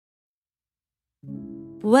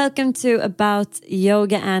Welcome to About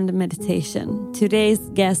Yoga and Meditation. Today's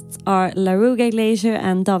guests are Laruga Glacier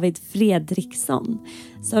and David Fredriksson.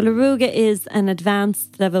 So Laruga is an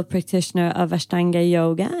advanced level practitioner of Ashtanga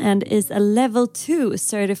Yoga and is a level 2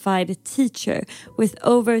 certified teacher with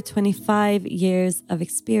over 25 years of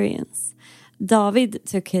experience. David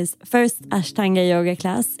took his first Ashtanga Yoga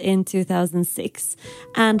class in 2006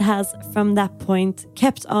 and has from that point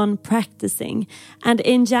kept on practicing. And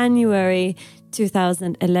in January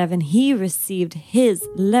 2011, he received his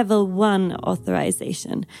level 1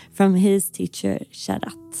 authorization from his teacher,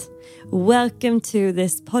 Sharat. Welcome to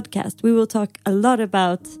this podcast. We will talk a lot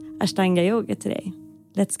about Ashtanga Yoga today.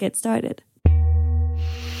 Let's get started.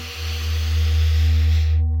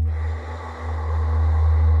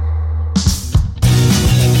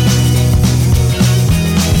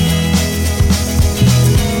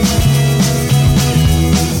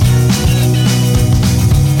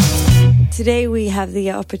 Today we have the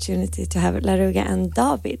opportunity to have Laruga and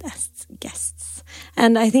David as guests.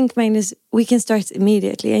 And I think, Magnus, we can start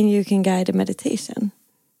immediately and you can guide a meditation.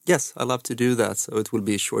 Yes, I love to do that. So it will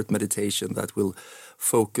be a short meditation that will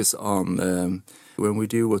focus on when we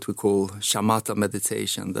do what we call shamatha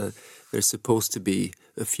meditation, that there's supposed to be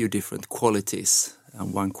a few different qualities.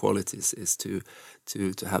 And one quality is to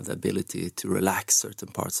have the ability to relax certain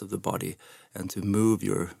parts of the body and to move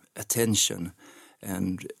your attention,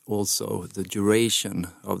 and also the duration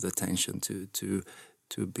of the attention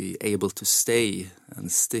to be able to stay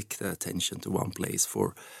and stick the attention to one place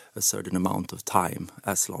for a certain amount of time,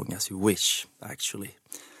 as long as you wish, actually.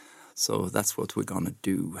 So that's what we're gonna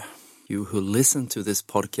do. You who listen to this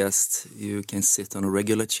podcast, you can sit on a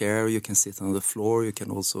regular chair, you can sit on the floor, you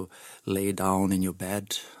can also lay down in your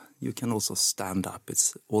bed, you can also stand up.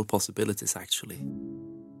 It's all possibilities, actually.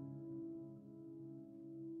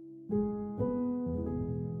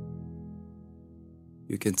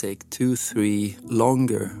 You can take 2-3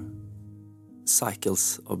 longer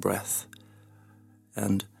cycles of breath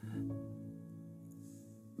and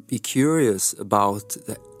be curious about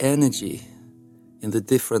the energy in the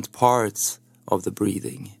different parts of the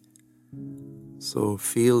breathing. So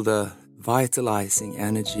feel the vitalizing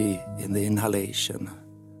energy in the inhalation,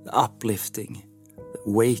 the uplifting, the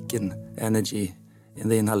awaken energy in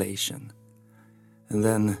the inhalation. And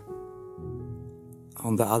then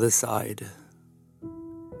on the other side,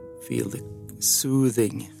 feel the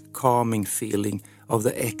soothing, calming feeling of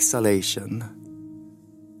the exhalation.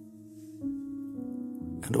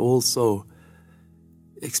 And also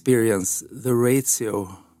experience the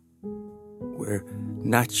ratio where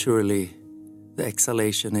naturally the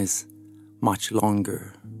exhalation is much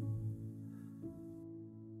longer.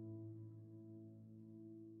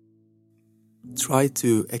 Try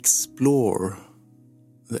to explore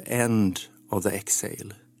the end of the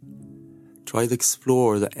exhale. Try to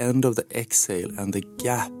explore the end of the exhale and the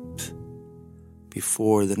gap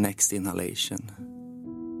before the next inhalation.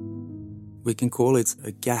 We can call it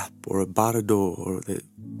a gap or a bardo, or the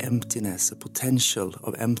emptiness, a potential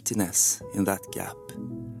of emptiness in that gap.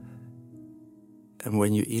 And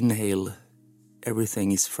when you inhale,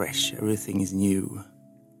 everything is fresh, everything is new.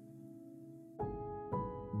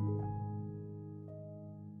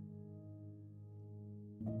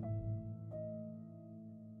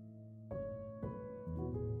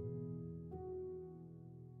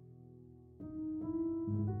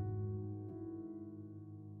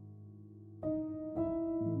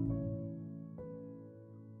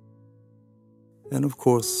 Then, of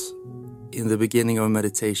course, in the beginning of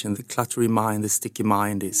meditation, the cluttery mind, the sticky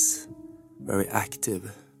mind is very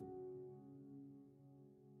active.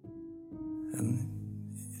 And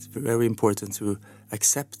it's very important to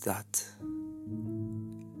accept that,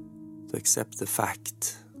 to accept the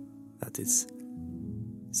fact that it's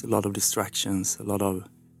a lot of distractions, a lot of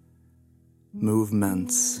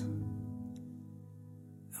movements.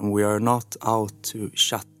 And we are not out to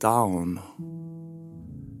shut down,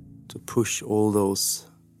 to push all those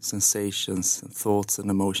sensations and thoughts and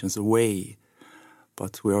emotions away,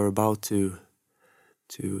 but we are about to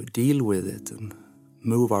deal with it and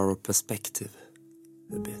move our perspective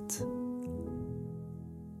a bit.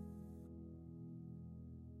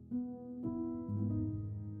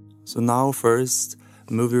 So now first,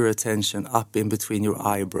 move your attention up in between your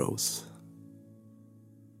eyebrows.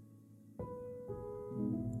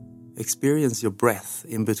 Experience your breath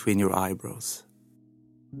in between your eyebrows.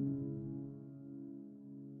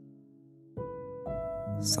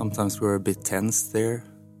 Sometimes we're a bit tense there.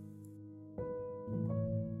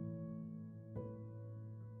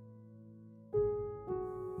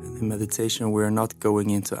 And in meditation, we're not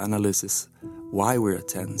going into analysis why we're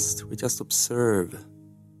tensed. We just observe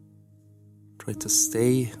Try to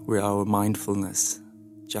stay with our mindfulness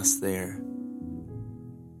just there.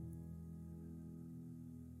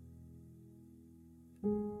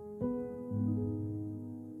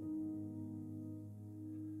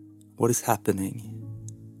 What is happening?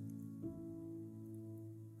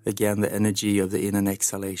 Again, the energy of the in and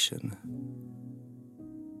exhalation.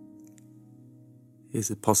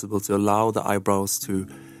 Is it possible to allow the eyebrows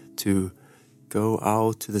to go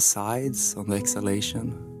out to the sides on the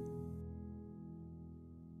exhalation?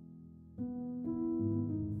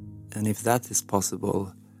 And if that is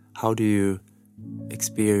possible, how do you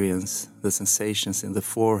experience the sensations in the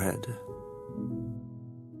forehead?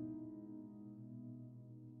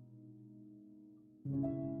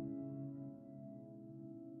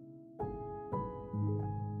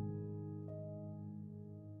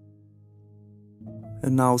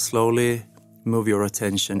 And now slowly move your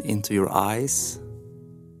attention into your eyes.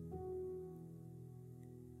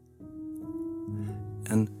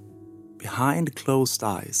 And behind closed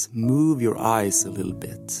eyes, move your eyes a little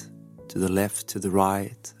bit to the left, to the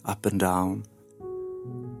right, up and down.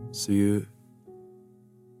 So you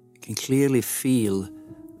can clearly feel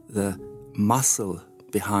the muscle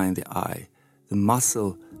behind the eye, the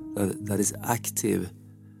muscle that is active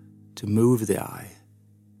to move the eye.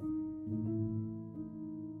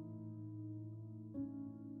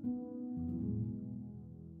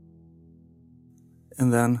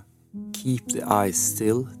 And then keep the eyes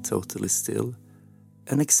still, totally still.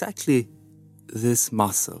 And exactly this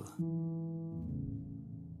muscle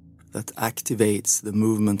that activates the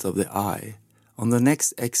movement of the eye, on the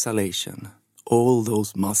next exhalation, all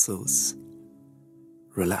those muscles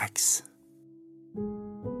relax.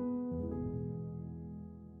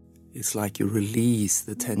 It's like you release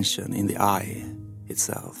the tension in the eye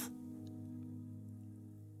itself.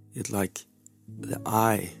 It's like the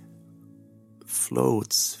eye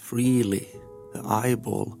floats freely, the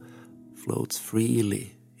eyeball floats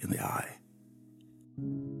freely in the eye.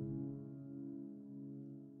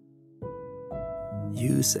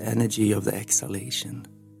 Use the energy of the exhalation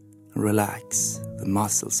and relax the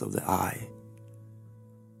muscles of the eye.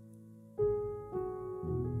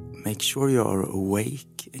 Make sure you are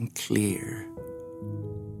awake and clear.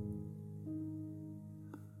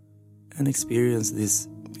 And experience this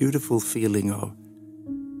beautiful feeling of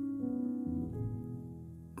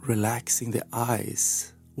relaxing the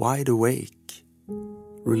eyes, wide awake.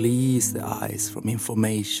 Release the eyes from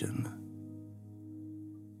information.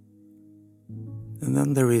 And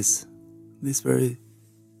then there is this very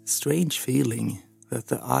strange feeling that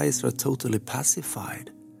the eyes are totally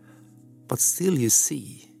pacified, but still you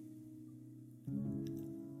see.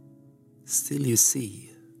 Still you see.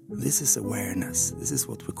 This is awareness. This is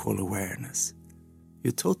what we call awareness.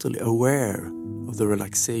 You're totally aware of the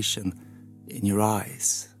relaxation in your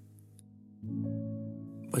eyes.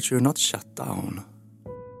 But you're not shut down.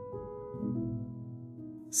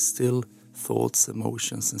 Still, thoughts,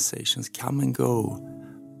 emotions, sensations come and go,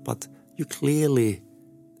 but you clearly,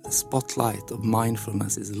 the spotlight of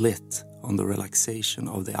mindfulness is lit on the relaxation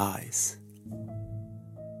of the eyes.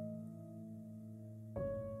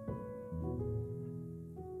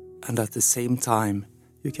 And at the same time,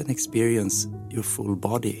 you can experience your full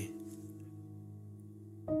body.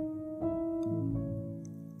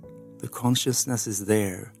 The consciousness is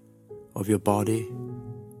there of your body,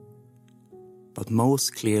 but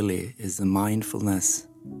most clearly is the mindfulness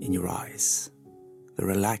in your eyes, the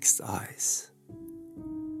relaxed eyes.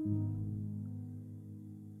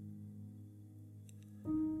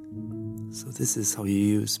 So this is how you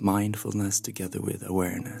use mindfulness together with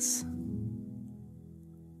awareness.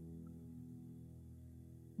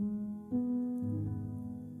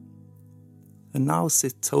 And now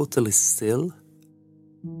sit totally still.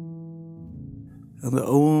 And the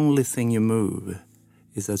only thing you move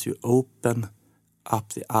is that you open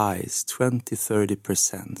up the eyes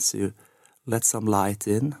 20-30%. So you let some light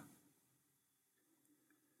in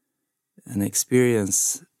and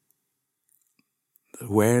experience the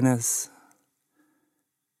awareness,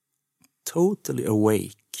 totally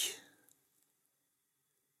awake.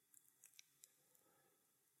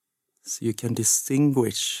 So you can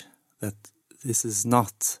distinguish that this is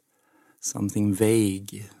not something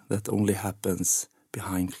vague that only happens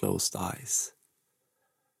behind closed eyes.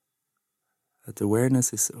 That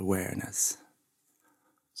awareness is awareness.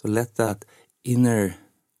 So let that inner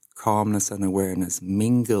calmness and awareness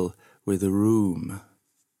mingle with the room.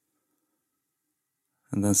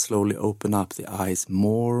 And then slowly open up the eyes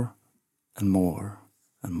more and more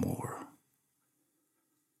and more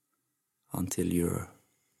until you're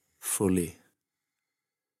fully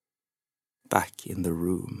back in the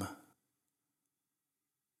room.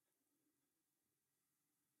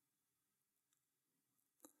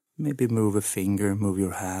 maybe move a finger, move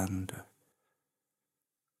your hand.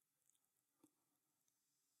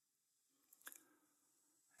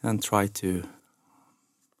 And try to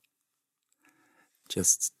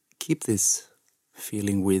just keep this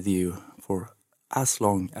feeling with you for as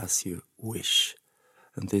long as you wish.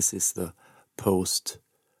 And this is the post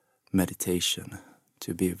meditation,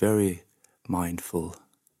 to be very mindful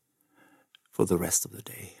for the rest of the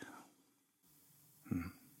day.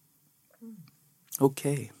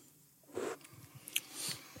 Okay.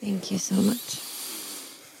 Thank you so much.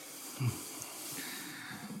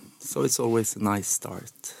 So it's always a nice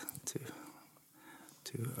start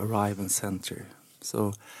to arrive and center.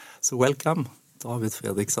 So welcome, David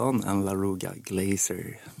Fredriksson and Laruga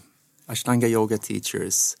Glaser, Ashtanga yoga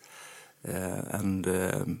teachers. And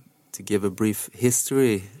to give a brief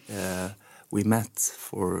history, we met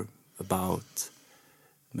for about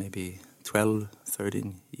maybe 12,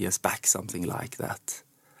 13 years back, something like that.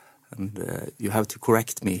 And you have to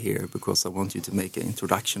correct me here because I want you to make an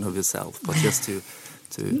introduction of yourself, but just to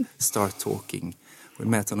start talking. We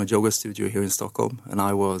met on a yoga studio here in Stockholm, and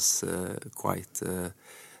I was quite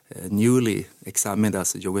newly examined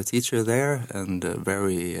as a yoga teacher there, and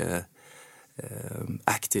very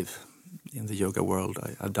active in the yoga world.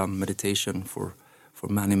 I've done meditation for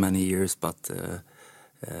many, many years, but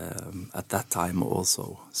at that time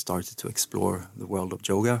also started to explore the world of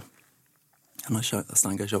yoga, and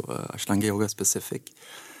Ashtanga yoga specific.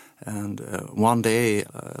 And one day,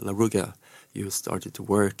 Laruga, you started to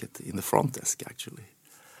work in the front desk, actually,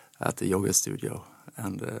 at the yoga studio.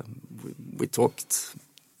 And we talked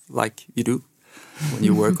like you do when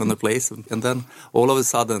you work on the place. And then all of a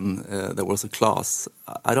sudden, there was a class.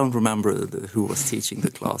 I don't remember who was teaching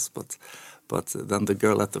the class, but then the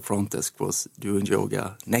girl at the front desk was doing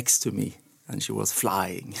yoga next to me, and she was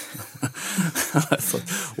flying. I thought,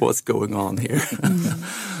 what's going on here?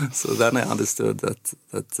 So then I understood that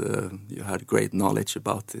you had great knowledge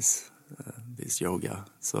about this yoga.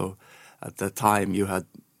 So at that time you had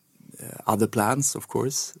other plans, of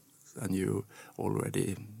course, and you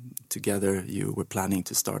already together you were planning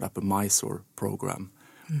to start up a Mysore program,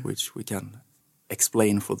 which we can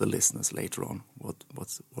explain for the listeners later on.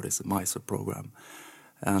 What is a Mysore program?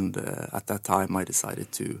 And at that time I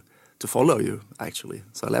decided to follow you, actually.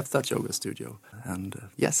 So I left that yoga studio, and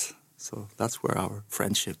yes, so that's where our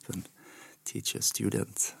friendship and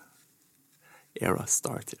teacher-student era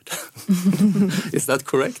started. Is that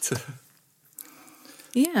correct?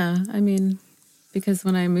 Yeah, I mean, because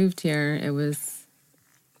when I moved here, it was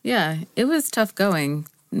tough going,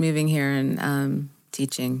 moving here and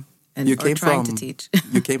teaching trying to teach.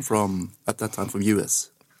 You came from, at that time, from US?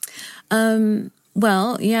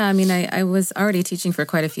 Well, yeah, I mean, I was already teaching for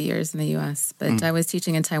quite a few years in the U.S., but I was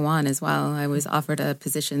teaching in Taiwan as well. I was offered a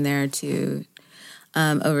position there to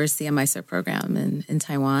oversee a Mysore program in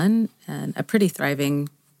Taiwan, and a pretty thriving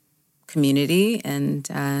community. And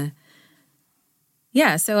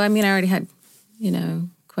so, I mean, I already had,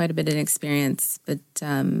 quite a bit of experience, but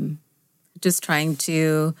just trying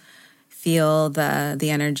to feel the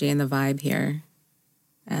energy and the vibe here,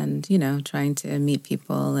 and, trying to meet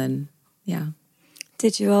people and, yeah.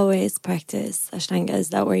 Did you always practice Ashtanga? Is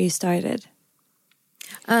that where you started?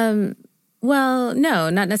 Well, no,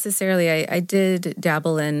 not necessarily. I did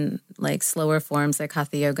dabble in like slower forms like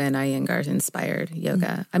Hatha yoga and Iyengar inspired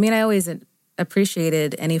yoga. I mean, I always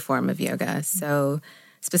appreciated any form of yoga. So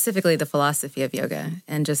specifically the philosophy of yoga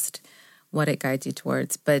and just what it guides you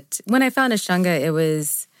towards. But when I found Ashtanga, it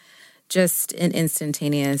was just an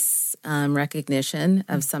instantaneous recognition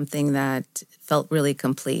of something that felt really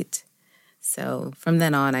complete. So from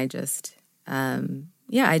then on, I just,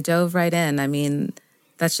 I dove right in. I mean,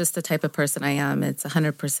 that's just the type of person I am. It's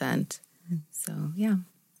 100%. So, yeah.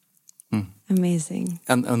 Amazing.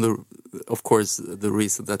 And of course, the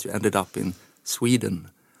reason that you ended up in Sweden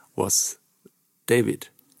was David.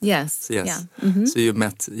 Yes. Yes. Yeah. Mm-hmm. So you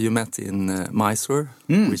met in Mysore,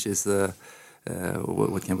 which is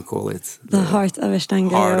what can we call it? The heart of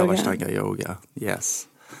Ashtanga Heart yoga. of Ashtanga yoga. Yes.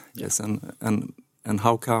 Yes. And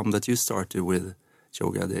how come that you started with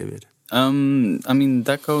yoga, David? I mean,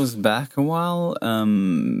 that goes back a while,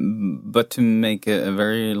 but to make a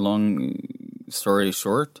very long story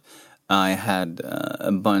short, I had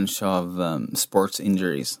a bunch of sports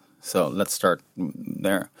injuries. So let's start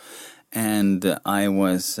there. And I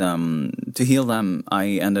was, to heal them,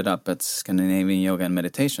 I ended up at Scandinavian Yoga and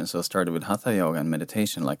Meditation. So I started with Hatha Yoga and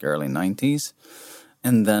Meditation like early 90s.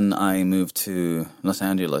 And then I moved to Los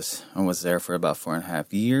Angeles. I was there for about 4.5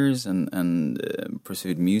 years and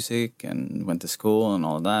pursued music and went to school and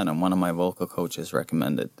all of that. And one of my vocal coaches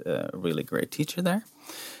recommended a really great teacher there.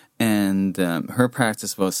 And her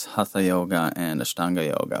practice was Hatha Yoga and Ashtanga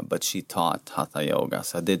Yoga, but she taught Hatha Yoga.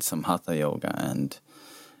 So I did some Hatha Yoga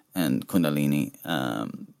and Kundalini.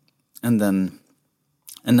 And then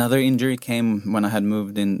another injury came when I had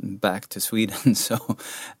moved back to Sweden. So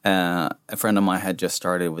a friend of mine had just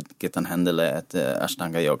started with Gittan Hendele at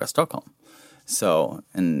Ashtanga Yoga Stockholm. So,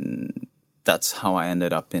 and that's how I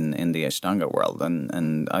ended up in the Ashtanga world.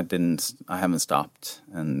 And I haven't stopped.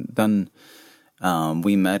 And then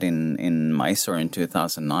we met in Mysore in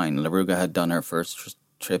 2009. Laruga had done her first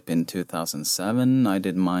trip in 2007. I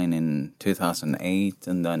did mine in 2008.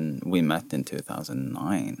 And then we met in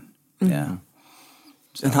 2009. Mm-hmm. Yeah.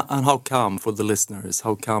 So. And how come, for the listeners,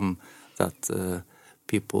 how come that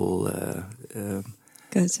people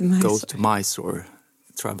go to Mysore,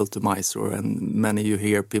 travel to Mysore, and many you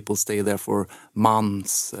hear people stay there for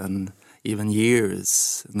months and even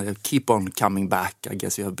years, and they keep on coming back? I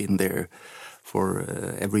guess you have been there for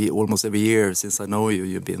almost every year since I know you.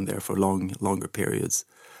 You've been there for longer periods.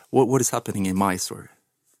 What is happening in Mysore?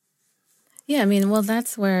 Yeah, I mean, well,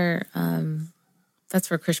 that's where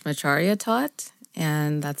Krishnamacharya taught.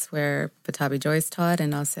 And that's where Pattabhi Jois taught,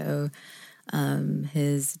 and also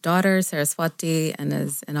his daughter Saraswati,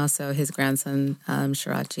 and also his grandson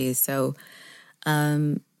Sharaji. So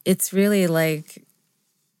it's really like,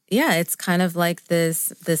 it's kind of like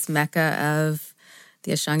this mecca of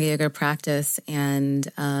the Ashtanga Yoga practice,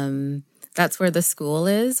 and that's where the school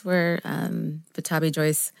is, where Pattabhi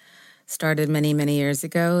Jois started many years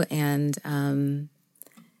ago, and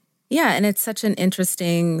and it's such an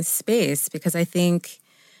interesting space because I think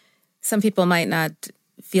some people might not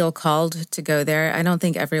feel called to go there. I don't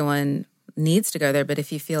think everyone needs to go there, but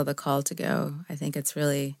if you feel the call to go, I think it's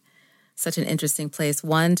really such an interesting place.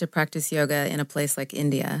 One, to practice yoga in a place like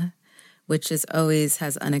India, which always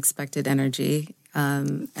has unexpected energy.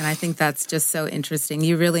 And I think that's just so interesting.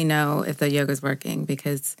 You really know if the yoga's working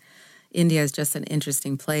because India is just an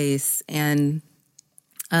interesting place. And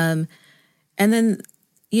then,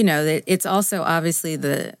 it's also obviously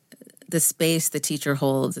the space the teacher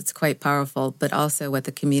holds. It's quite powerful, but also what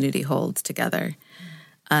the community holds together.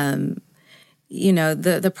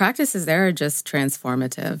 The practices there are just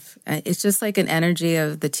transformative. It's just like an energy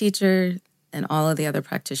of the teacher and all of the other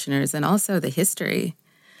practitioners, and also the history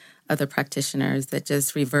of the practitioners that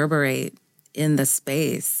just reverberate in the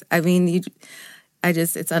space. I mean,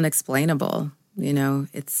 it's unexplainable.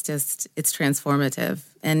 It's transformative.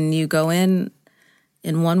 And you go in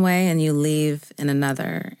one way and you leave in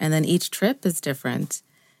another. And then each trip is different.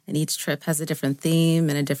 And each trip has a different theme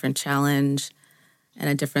and a different challenge and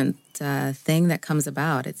a different thing that comes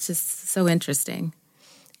about. It's just so interesting.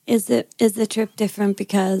 Is the trip different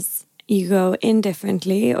because you go in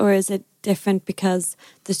differently, or is it different because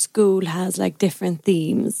the school has like different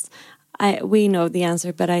themes? We know the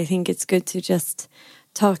answer, but I think it's good to just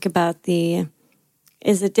talk about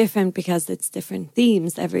is it different because it's different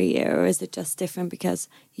themes every year, or is it just different because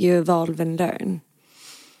you evolve and learn?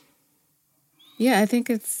 Yeah, I think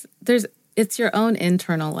it's your own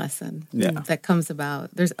internal lesson that comes about.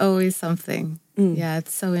 There's always something. Yeah,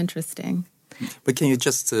 it's so interesting. But can you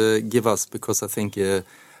just give us, because I think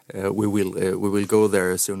we will go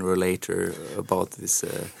there sooner or later about this,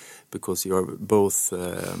 because you're both,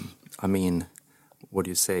 what do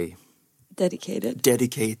you say?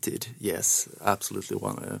 Dedicated, yes, absolutely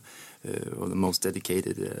one of the most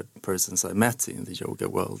dedicated persons I met in the yoga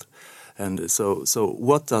world. And so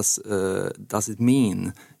what does it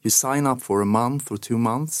mean? You sign up for a month or 2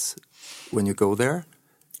 months when you go there?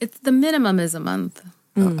 The minimum is a month.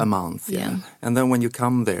 A month, yeah. And then when you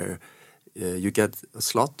come there, you get a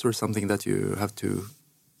slot or something that you have to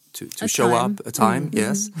show time. up, a time,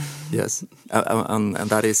 yes. And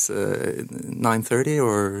that is 9:30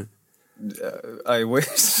 or... I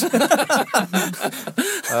wish.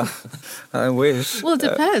 I wish. Well, it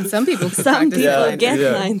depends. Some people get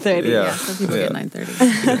 9:30. Yeah, some people get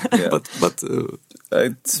 9:30. But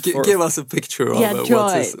give us a picture of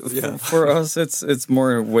what is. Yeah. For us, it's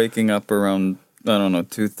more waking up around, I don't know,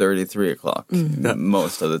 2:30, 3 o'clock.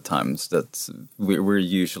 Most of the times, we're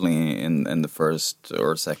usually in the first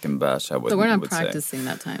or second batch. I would. So we're not practicing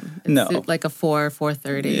that time. It's no, like a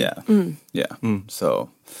 4:30. Yeah.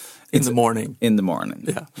 So. In the morning. In the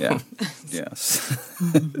morning. Yeah. Yes.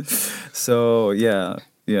 So yeah.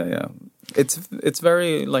 It's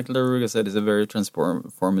very, like Laruga said, it's a very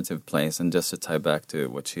transformative place. And just to tie back to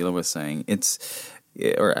what Sheila was saying, it's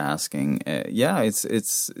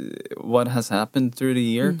what has happened through the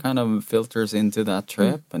year kind of filters into that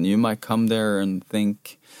trip, and you might come there and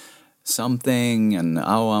think, something and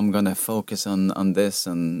I'm gonna focus on this,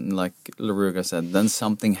 and like Laruga said, then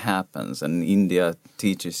something happens and India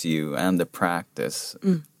teaches you, and the practice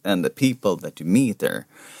and the people that you meet there,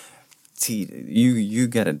 you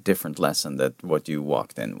get a different lesson than what you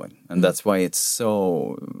walked in with, and that's why it's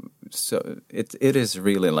so it is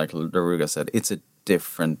really, like Laruga said, it's a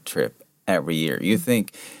different trip every year. You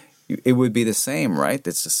think it would be the same, right?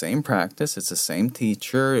 It's the same practice, it's the same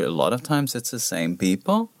teacher, a lot of times it's the same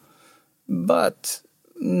people. But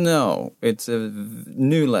no, it's a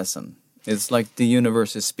new lesson. It's like the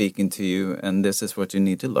universe is speaking to you, and this is what you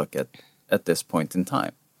need to look at this point in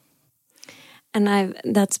time. And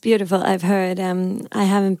that's beautiful. I've heard, I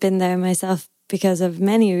haven't been there myself because of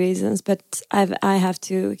many reasons, but I have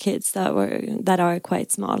 2 kids that are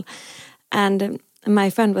quite small. And my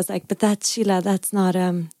friend was like, but that's, Sheila, that's not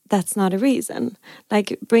a reason.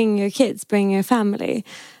 Like, bring your kids, bring your family.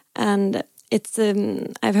 And it's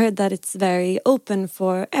I've heard that it's very open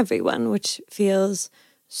for everyone, which feels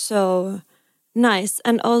so nice.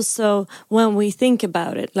 And also, when we think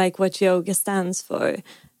about it, like what yoga stands for,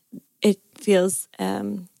 it feels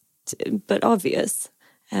but obvious.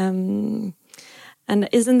 And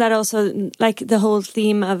isn't that also like the whole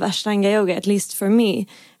theme of Ashtanga yoga, at least for me,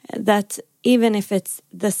 that even if it's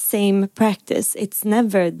the same practice, it's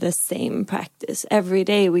never the same practice. Every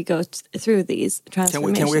day we go through these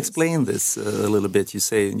transformations. Can we explain this a little bit?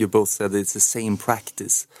 You both said it's the same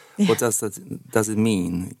practice. Yeah. What does it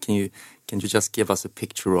mean? Can you just give us a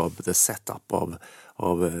picture of the setup of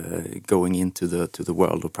going into the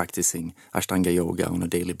world of practicing Ashtanga yoga on a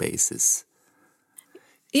daily basis?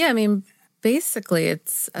 Yeah, I mean, basically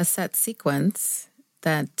it's a set sequence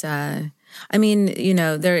that, there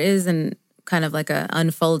is an kind of like a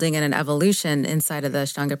unfolding and an evolution inside of the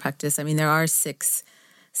Ashtanga practice. I mean, there are 6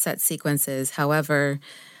 set sequences. However,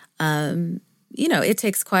 it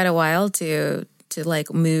takes quite a while to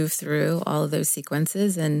like move through all of those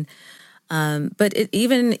sequences. And but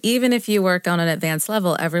even if you work on an advanced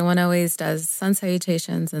level, everyone always does sun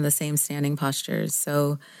salutations and the same standing postures.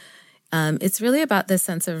 So it's really about this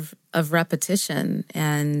sense of repetition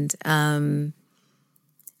and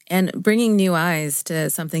bringing new eyes to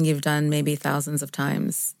something you've done maybe thousands of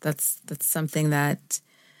times. That's something that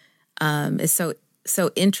is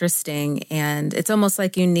so interesting, and it's almost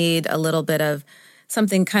like you need a little bit of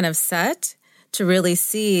something kind of set to really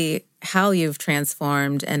see how you've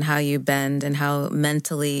transformed and how you bend and how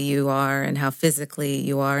mentally you are and how physically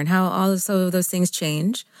you are and how also those things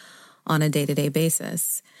change on a day-to-day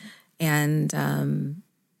basis. And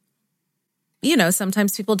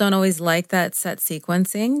sometimes people don't always like that set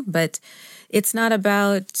sequencing, but it's not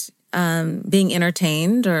about being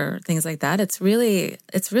entertained or things like that. It's really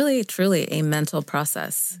truly a mental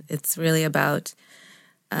process. It's really about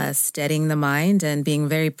steadying the mind and being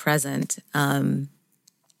very present.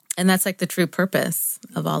 And that's like the true purpose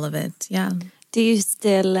of all of it. Yeah. Do you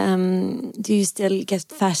still get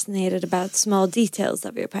fascinated about small details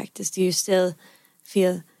of your practice? Do you still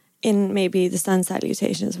feel in maybe the sun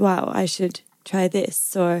salutations, wow, I should try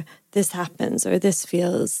this, or this happens, or this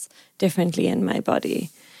feels differently in my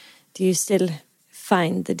body? Do you still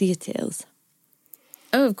find the details?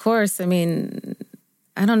 Oh, of course. I mean,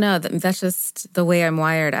 I don't know. That's just the way I'm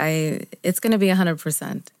wired. It's going to be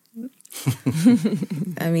 100%.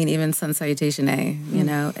 I mean, even sun salutation A,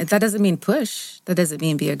 that doesn't mean push. That doesn't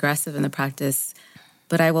mean be aggressive in the practice,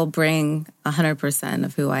 but I will bring 100%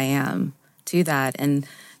 of who I am to that. And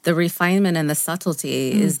the refinement and the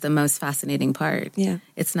subtlety is the most fascinating part. Yeah.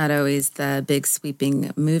 It's not always the big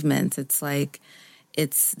sweeping movements. It's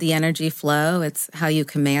the energy flow. It's how you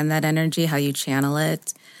command that energy, how you channel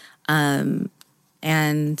it. And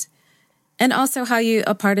also how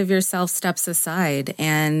a part of yourself steps aside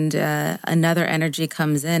and another energy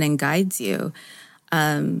comes in and guides you.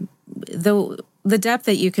 The depth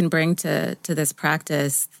that you can bring to this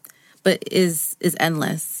practice, but is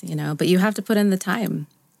endless, but you have to put in the time.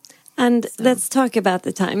 And let's talk about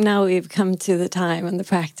the time. Now we've come to the time and the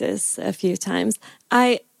practice a few times.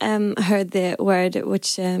 I heard the word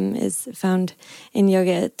which is found in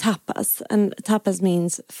yoga, tapas. And tapas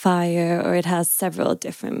means fire, or it has several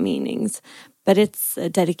different meanings. But it's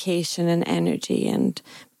dedication and energy and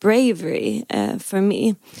bravery for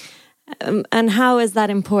me. And how is that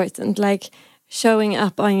important? Like showing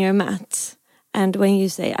up on your mat. And when you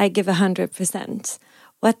say, I give 100%,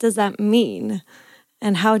 what does that mean?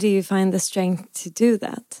 And how do you find the strength to do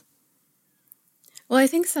that? Well, I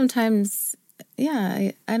think sometimes,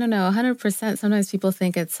 I don't know, 100%, sometimes people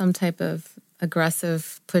think it's some type of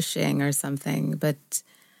aggressive pushing or something. But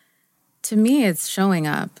to me, it's showing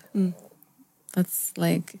up. That's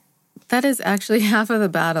like That is actually half of the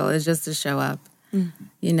battle, is just to show up.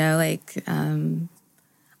 You know, like,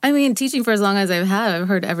 I mean, teaching for as long as I've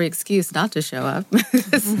heard every excuse not to show up.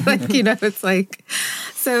 It's like, you know, it's like,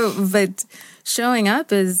 so, but showing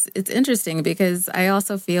up it's interesting because I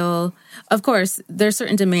also feel, of course, there's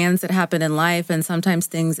certain demands that happen in life and sometimes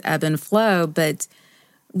things ebb and flow, but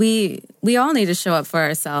we all need to show up for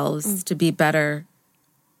ourselves to be better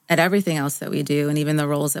at everything else that we do and even the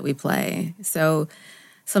roles that we play. So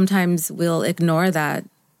sometimes we'll ignore that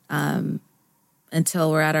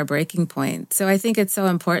until we're at our breaking point. So I think it's so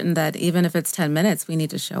important that even if it's 10 minutes, we need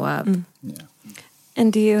to show up. Yeah.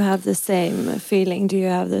 And do you have the same feeling? Do you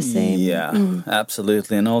have the same? Yeah,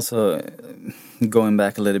 absolutely. And also going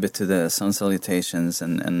back a little bit to the sun salutations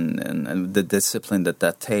and the discipline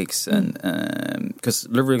that takes. And because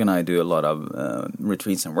Laruga and I do a lot of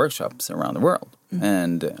retreats and workshops around the world.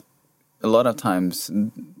 And a lot of times,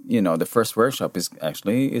 you know, the first workshop is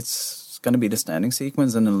actually, it's going to be the standing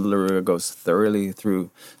sequence, and then Laruga goes thoroughly through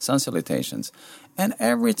sun salutations. And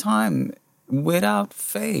every time, without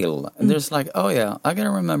fail, there's like, oh yeah, I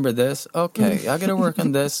gotta remember this. Okay, I gotta work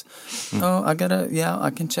on this. Oh,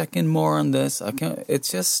 I can check in more on this.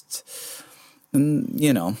 It's just,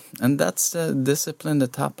 you know, and that's the discipline, the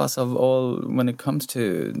tapas of all when it comes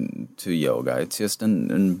to yoga. It's just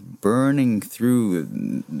in burning through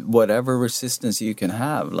whatever resistance you can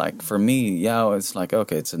have. Like for me, it's like,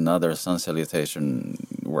 okay, it's another sun salutation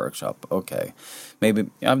workshop. Okay, maybe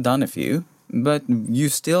I've done a few. But you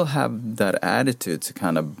still have that attitude to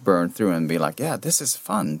kind of burn through and be like, yeah, this is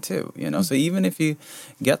fun too, you know. So even if you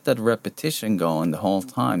get that repetition going the whole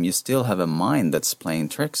time, you still have a mind that's playing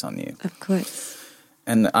tricks on you. Of course.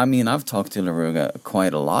 And I mean, I've talked to Laruga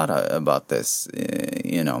quite a lot about this,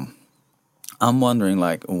 you know. I'm wondering,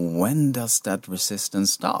 like, when does that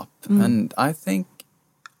resistance stop? And I think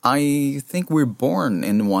we're born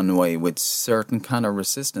in one way with certain kind of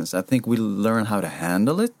resistance. I think we learn how to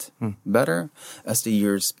handle it better as the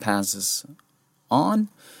years passes on.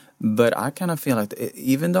 But I kind of feel like,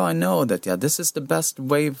 even though I know that, this is the best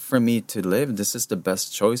way for me to live, this is the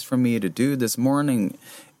best choice for me to do this morning,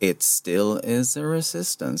 it still is a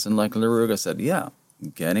resistance. And like Laruga said,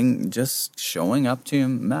 just showing up to your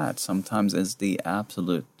mat sometimes is the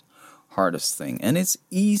absolute hardest thing. And it's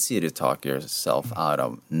easy to talk yourself out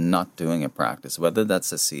of not doing a practice, whether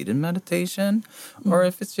that's a seated meditation or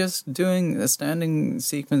if it's just doing a standing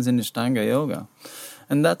sequence in Ashtanga yoga.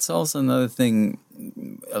 And that's also another thing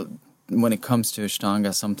when it comes to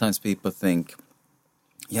Ashtanga. Sometimes people think,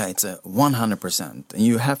 it's a 100% and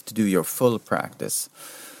you have to do your full practice.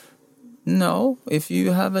 No, if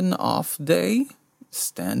you have an off day,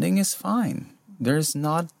 standing is fine.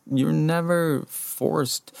 You're never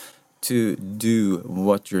forced to do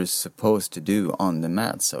what you're supposed to do on the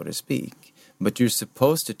mat, so to speak. But you're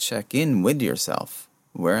supposed to check in with yourself.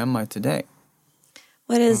 Where am I today?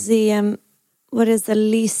 What is the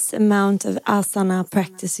least amount of asana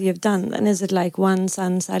practice you've done? And is it like one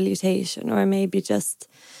sun salutation or maybe just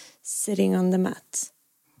sitting on the mat?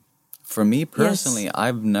 For me personally,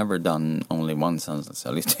 I've never done only one sun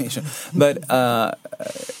salutation. But I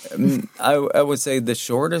would say the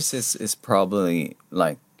shortest is probably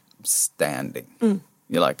like standing.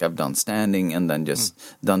 Like I've done standing and then just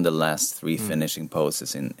done the last three finishing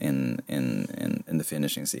poses in the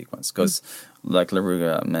finishing sequence. Because like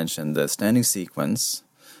Laruga mentioned, the standing sequence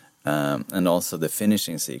and also the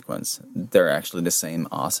finishing sequence, they're actually the same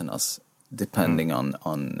asanas depending on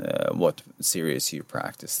what series you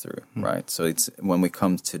practice through, right? So it's when we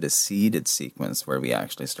come to the seated sequence where we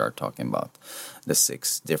actually start talking about the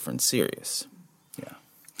 6 different series.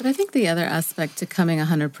 But I think the other aspect to coming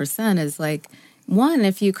 100% is like, one,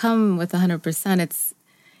 if you come with 100%,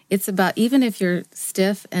 it's about, even if you're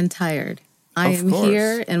stiff and tired, I am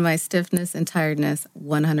here in my stiffness and tiredness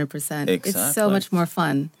 100%. Exactly. It's so much more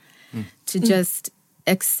fun to just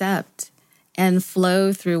accept and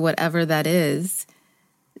flow through whatever that is.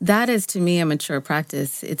 That is, to me, a mature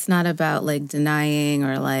practice. It's not about like denying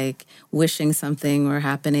or like wishing something were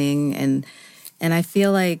happening. And I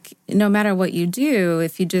feel like no matter what you do,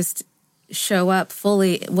 if you just show up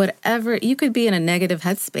fully, whatever, you could be in a negative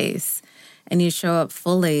headspace and you show up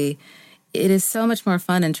fully, it is so much more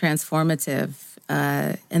fun and transformative.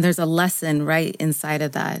 And there's a lesson right inside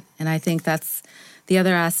of that. And I think that's the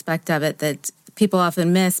other aspect of it that people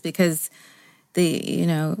often miss because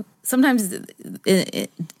sometimes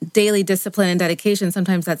daily discipline and dedication,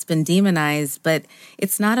 sometimes that's been demonized, but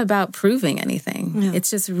it's not about proving anything. Yeah. It's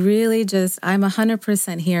just really just, I'm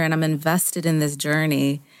 100% here and I'm invested in this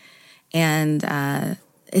journey. And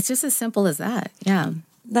it's just as simple as that. Yeah.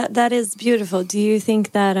 That is beautiful. Do you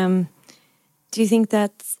think that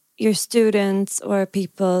your students or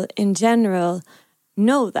people in general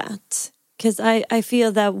know that? Because I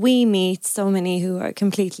feel that we meet so many who are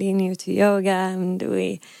completely new to yoga, and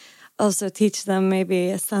we also teach them maybe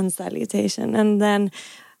a sun salutation. And then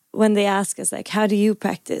when they ask us, like, how do you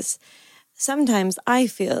practice? Sometimes I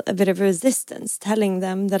feel a bit of resistance telling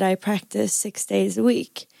them that I practice 6 days a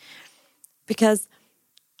week. Because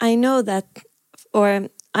I know that, or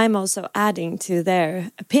I'm also adding to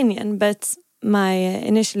their opinion, but my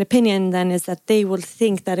initial opinion then is that they will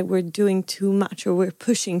think that we're doing too much or we're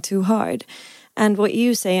pushing too hard. And what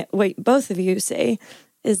you say, what both of you say,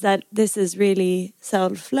 is that this is really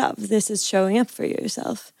self-love. This is showing up for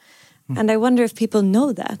yourself. And I wonder if people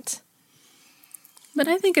know that. But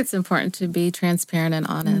I think it's important to be transparent and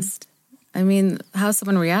honest. I mean, how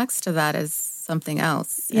someone reacts to that is something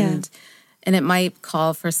else. Yeah. And it might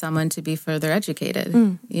call for someone to be further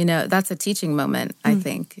educated. You know, that's a teaching moment, I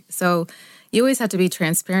think. So you always have to be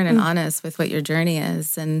transparent and honest with what your journey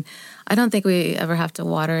is. And I don't think we ever have to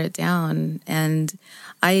water it down. And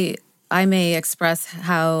I may express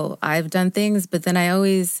how I've done things, but then I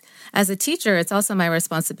always, as a teacher, it's also my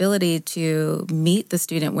responsibility to meet the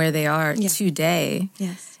student where they are today.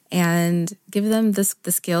 Yes. And give them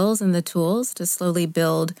the skills and the tools to slowly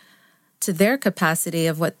build to their capacity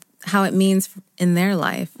of how it means in their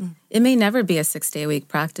life. It may never be a 6-day-a-week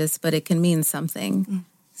practice, but it can mean something.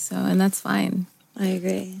 So, and that's fine. I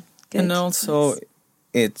agree. Good. And also,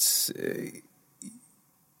 it's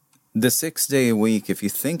the 6 day a week, if you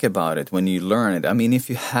think about it, when you learn it, I mean, if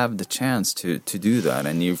you have the chance to do that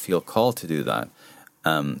and you feel called to do that,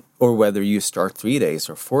 or whether you start 3 days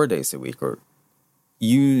or 4 days a week, or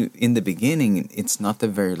you, in the beginning, it's not a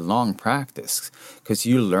very long practice because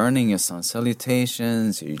you're learning sun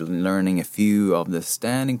salutations, you're learning a few of the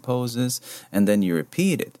standing poses, and then you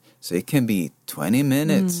repeat it. So it can be 20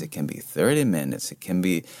 minutes, it can be 30 minutes, it can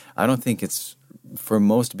be, I don't think it's, for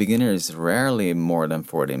most beginners, rarely more than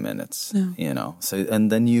 40 minutes, you know. So,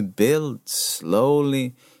 and then you build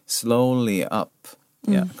slowly up.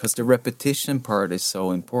 Yeah, because the repetition part is so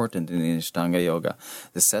important in Ashtanga yoga.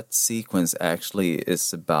 The set sequence actually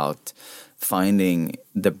is about finding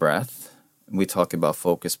the breath. We talk about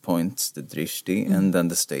focus points, the drishti, and then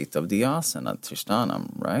the state of the asana, trishtanam,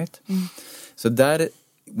 right? So that,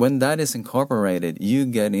 when that is incorporated, you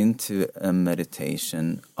get into a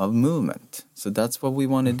meditation of movement. So that's what we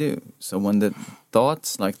want to do. So when the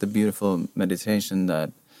thoughts, like the beautiful meditation that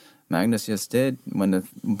Magnus just did, when the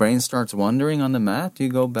brain starts wandering on the mat, you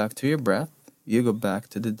go back to your breath, you go back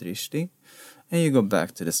to the drishti, and you go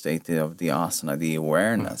back to the state of the asana, the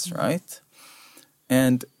awareness, right?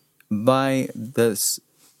 And by this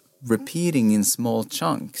repeating in small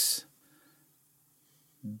chunks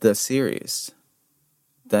the series,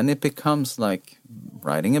 then it becomes like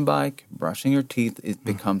riding a bike, brushing your teeth, it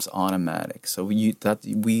becomes automatic. So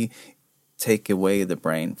we take away the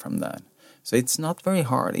brain from that. So it's not very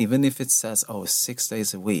hard, even if it says, 6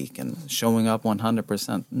 days a week and showing up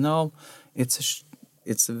 100%. No, it's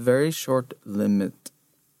a very short limit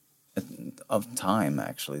of time,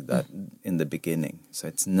 actually, that in the beginning. So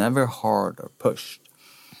it's never hard or pushed.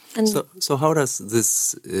 And so how does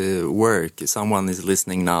this work? Someone is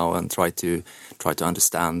listening now and try to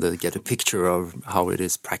understand, get a picture of how it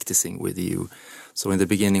is practicing with you. So in the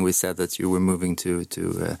beginning, we said that you were moving to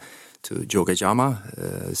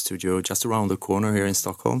Yogajama studio just around the corner here in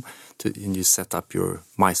Stockholm, and you set up your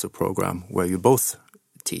Mysore program where you both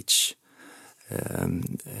teach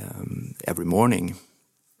every morning.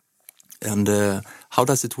 And how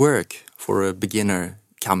does it work for a beginner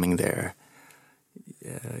coming there?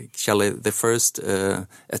 Shall they first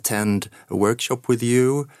attend a workshop with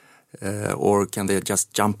you, or can they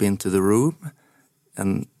just jump into the room?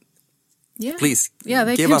 And please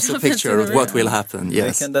give us a picture of what will happen.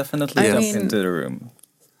 Yes, they can definitely jump into the room.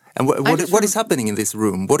 And what is happening in this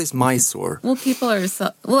room? What is Mysore? Well, people are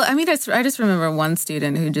I just remember one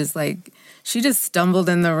student who she just stumbled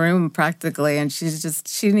in the room practically, and she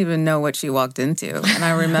didn't even know what she walked into. And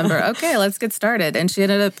I remember, okay, let's get started. And she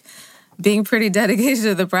ended up being pretty dedicated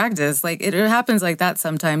to the practice. Like, it happens like that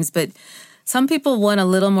sometimes, but some people want a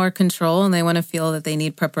little more control and they want to feel that they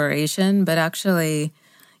need preparation, but actually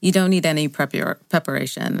you don't need any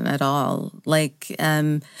preparation at all.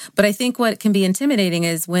 But I think what can be intimidating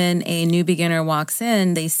is when a new beginner walks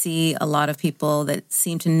in, they see a lot of people that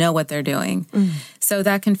seem to know what they're doing. So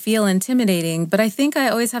that can feel intimidating. But I think I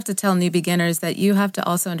always have to tell new beginners that you have to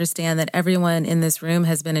also understand that everyone in this room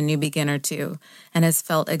has been a new beginner too, and has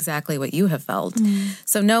felt exactly what you have felt.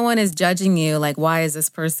 So no one is judging you like, why is this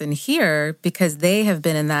person here? Because they have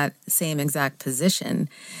been in that same exact position.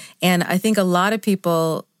 And I think a lot of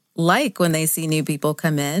people like when they see new people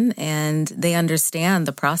come in and they understand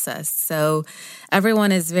the process. So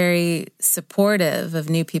everyone is very supportive of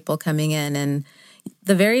new people coming in. And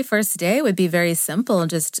the very first day would be very simple,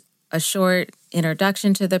 just a short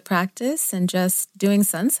introduction to the practice and just doing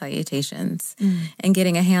sun salutations and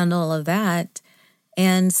getting a handle of that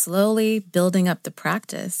and slowly building up the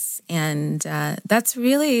practice. And that's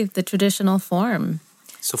really the traditional form.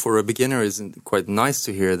 So for a beginner, it's quite nice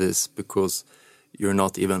to hear this because you're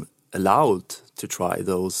not even allowed to try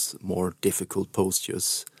those more difficult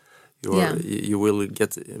postures. You will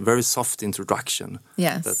get a very soft introduction.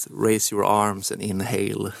 Yes. That's raise your arms and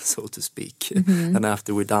inhale, so to speak. And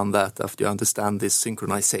after we've done that, after you understand this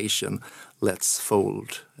synchronization, let's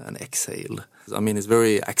fold and exhale. I mean, it's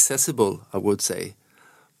very accessible, I would say,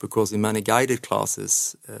 because in many guided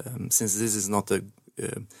classes, since this is not a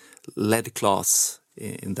led class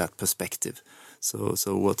in that perspective,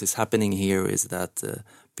 so what is happening here is that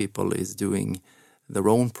people is doing their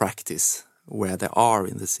own practice where they are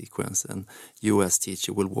in the sequence, and you as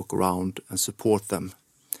teacher will walk around and support them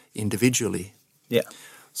individually. Yeah.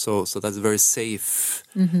 So that's a very safe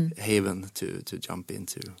haven to jump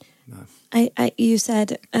into. You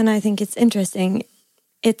said, and I think it's interesting,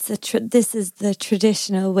 this is the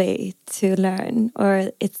traditional way to learn,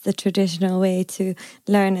 or it's the traditional way to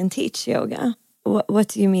learn and teach yoga. What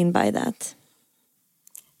do you mean by that?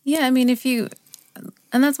 Yeah, I mean,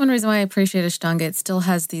 and that's one reason why I appreciate Ashtanga. It still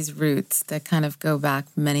has these roots that kind of go back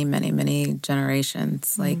many, many, many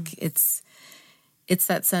generations. Like it's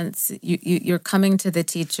that sense you're coming to the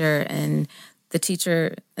teacher, and the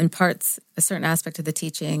teacher imparts a certain aspect of the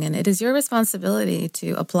teaching, and it is your responsibility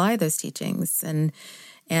to apply those teachings, and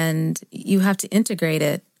you have to integrate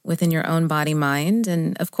it within your own body, mind.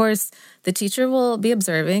 And of course, the teacher will be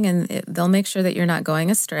observing, and they'll make sure that you're not going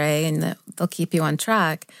astray, and that they'll keep you on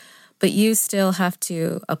track. But you still have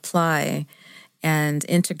to apply and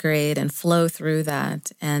integrate and flow through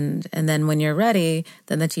that. And then when you're ready,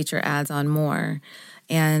 then the teacher adds on more.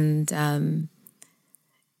 And you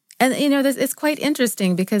know, it's quite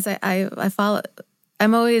interesting because I follow,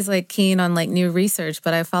 I'm always like keen on like new research,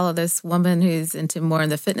 but I follow this woman who's into more in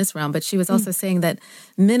the fitness realm, but she was also saying that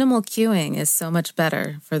minimal cueing is so much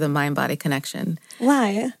better for the mind-body connection.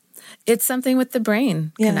 Why? It's something with the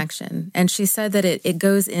brain connection. And she said that it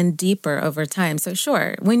goes in deeper over time. So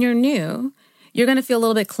sure, when you're new, you're going to feel a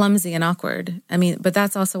little bit clumsy and awkward. I mean, but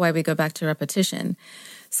that's also why we go back to repetition.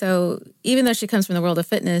 So even though she comes from the world of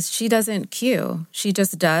fitness, she doesn't cue. She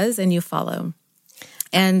just does, and you follow.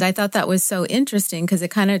 And I thought that was so interesting because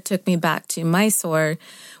it kind of took me back to Mysore,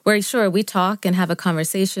 where sure, we talk and have a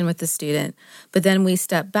conversation with the student, but then we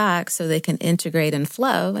step back so they can integrate and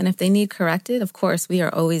flow. And if they need corrected, of course, we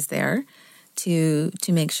are always there to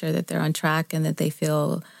make sure that they're on track and that they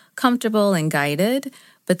feel comfortable and guided,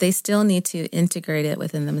 but they still need to integrate it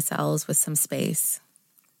within themselves with some space.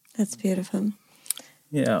 That's beautiful.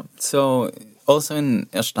 Yeah. So also in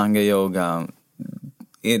Ashtanga Yoga,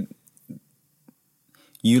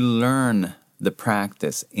 you learn the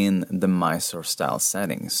practice in the Mysore style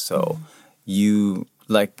settings. So you,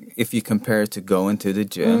 like, if you compare it to going to the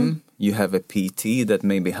gym, you have a PT that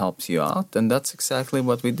maybe helps you out. And that's exactly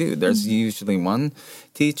what we do. There's usually one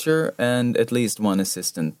teacher and at least one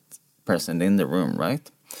assistant present in the room, right?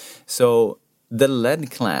 So the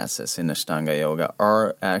led classes in Ashtanga Yoga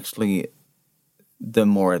are actually the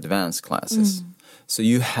more advanced classes. So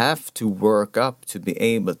you have to work up to be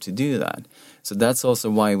able to do that. So that's also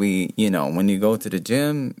why we, you know, when you go to the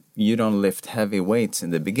gym, you don't lift heavy weights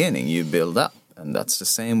in the beginning. You build up. And that's the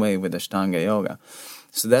same way with Ashtanga Yoga.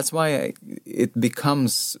 So that's why it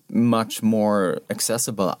becomes much more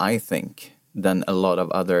accessible, I think, than a lot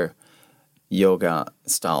of other yoga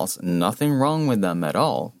styles. Nothing wrong with them at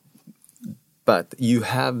all. But you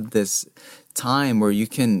have this time where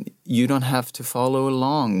you don't have to follow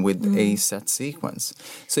along with a set sequence.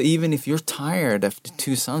 So even if you're tired after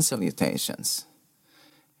 2 sun salutations,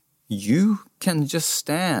 you can just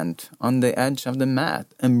stand on the edge of the mat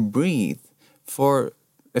and breathe for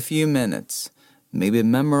a few minutes, maybe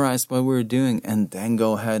memorize what we're doing, and then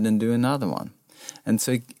go ahead and do another one. And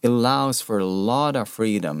so it allows for a lot of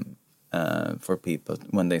freedom for people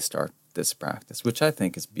when they start this practice, which I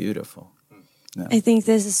think is beautiful. Yeah. I think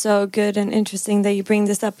this is so good and interesting that you bring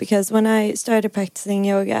this up, because when I started practicing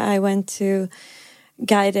yoga, I went to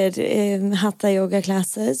guided Hatha yoga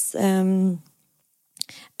classes, and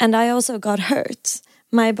I also got hurt.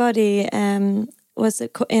 My body was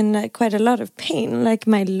in quite a lot of pain, like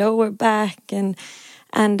my lower back, and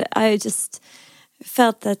I just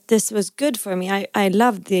felt that this was good for me. I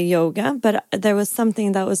loved the yoga, but there was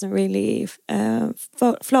something that wasn't really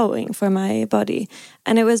flowing for my body.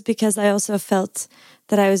 And it was because I also felt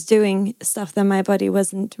that I was doing stuff that my body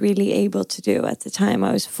wasn't really able to do at the time.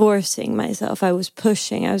 I was forcing myself, I was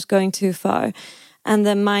pushing, I was going too far. And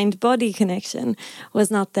the mind-body connection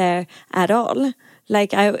was not there at all.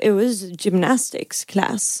 Like it was gymnastics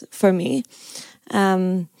class for me.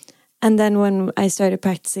 And then when I started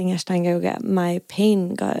practicing Ashtanga yoga, my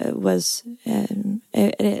pain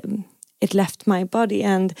it left my body,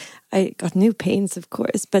 and I got new pains, of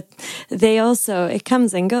course, but it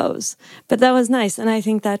comes and goes. But that was nice, and I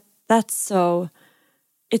think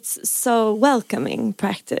it's so welcoming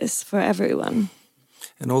practice for everyone.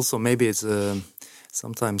 And also maybe it's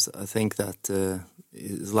sometimes I think that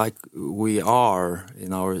it's like we are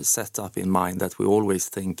in our setup in mind that we always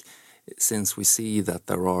think, since we see that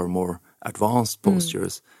there are more advanced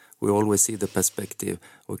postures, we always see the perspective,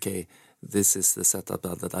 okay, this is the setup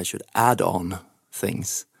that I should add on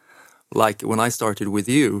things. Like when I started with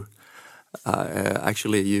you,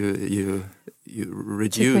 actually you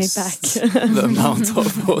reduced the amount of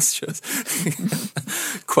postures.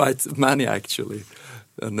 Quite many, actually.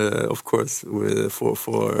 And of course,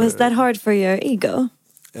 was that hard for your ego?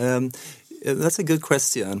 That's a good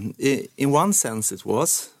question. In one sense it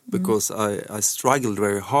was, because I struggled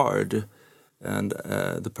very hard, and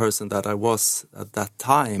the person that I was at that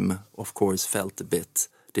time, of course, felt a bit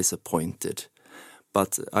disappointed.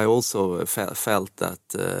 But I also felt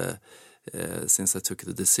that since I took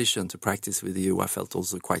the decision to practice with you, I felt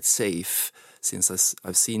also quite safe. Since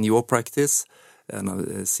I've seen your practice and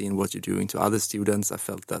I've seen what you're doing to other students, I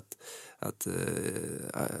felt that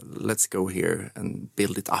let's go here and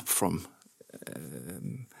build it up from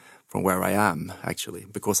where I am, actually,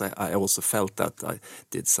 because I also felt that I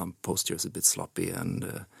did some postures a bit sloppy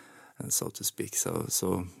and so to speak.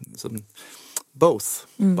 So both,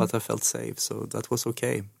 but I felt safe, so that was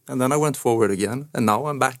okay. And then I went forward again, and now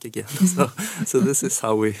I'm back again. So this is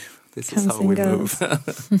how we move.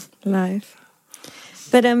 Life.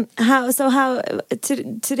 But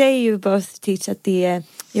today you both teach at the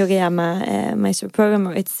Yogayama Mysore program,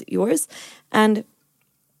 or it's yours, and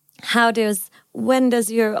when does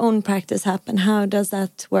your own practice happen? How does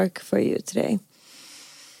that work for you today?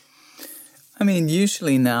 I mean,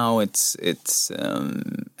 usually now it's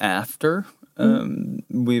after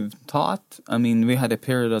we've taught. I mean, we had a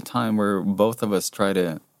period of time where both of us try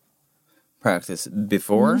to practice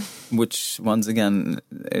before, which once again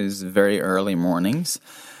is very early mornings.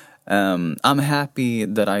 I'm happy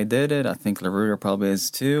that I did it. I think Laruga probably is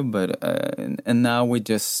too. But and now we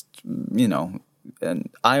just, and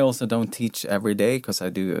I also don't teach every day because I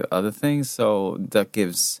do other things. So that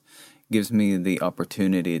gives me the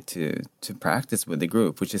opportunity to practice with the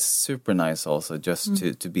group, which is super nice also just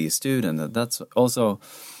to be a student. That's also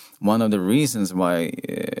one of the reasons why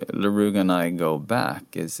Laruga and I go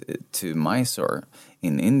back is to Mysore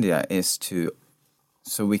in India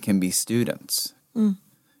so we can be students.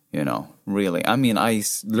 Really. I mean,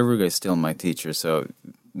 Laruga is still my teacher,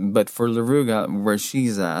 but for Laruga, where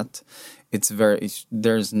she's at,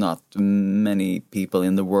 there's not many people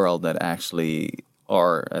in the world that actually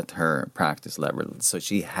are at her practice level, so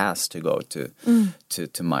she has to go to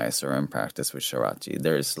Mysore and practice with Sharaji.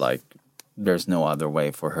 There's no other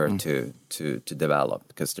way for her to develop,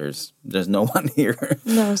 because there's no one here.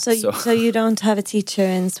 No, so you don't have a teacher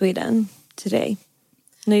in Sweden today?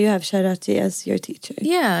 No, you have Sharaji as your teacher.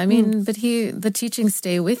 Yeah, I mean, but the teachings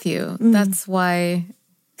stay with you. That's why.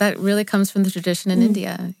 That really comes from the tradition in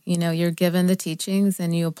India. You're given the teachings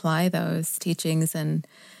and you apply those teachings, and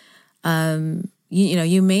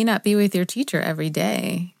you may not be with your teacher every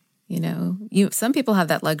day. Some people have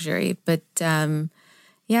that luxury, but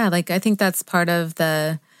I think that's part of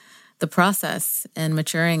the process and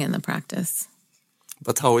maturing in the practice.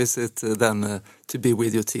 But how is it then to be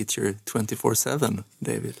with your teacher 24/7,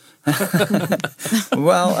 David?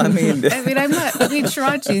 Well, I mean,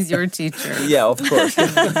 Sharaji is your teacher. Yeah, of course.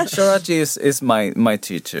 Sharaji is my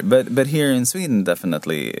teacher, but here in Sweden,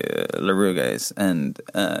 definitely Laruga is, and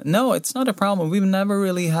no, it's not a problem. We've never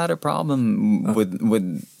really had a problem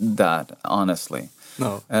with that, honestly.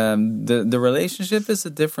 No, the relationship is a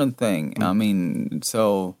different thing. I mean,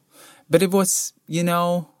 but it was,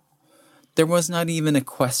 there was not even a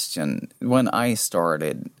question when I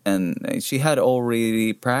started, and she had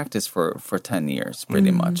already practiced for 10 years,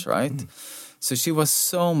 pretty much, right? So she was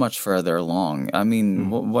so much further along. I mean,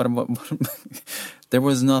 what there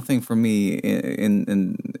was nothing for me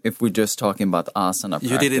if we're just talking about asana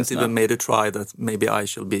practice. You didn't even made a try that maybe I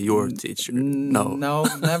shall be your teacher. No,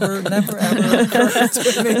 never ever occurred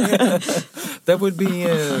to me. That would be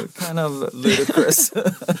kind of ludicrous.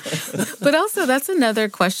 But also, that's another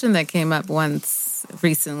question that came up once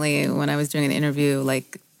recently when I was doing an interview.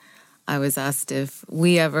 Like, I was asked if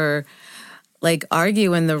we ever like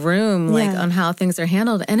argue in the room, like on how things are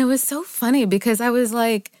handled. And it was so funny because I was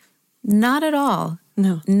like, not at all.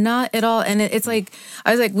 No. Not at all. And it's like,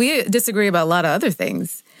 I was like, we disagree about a lot of other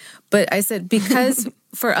things. But I said, because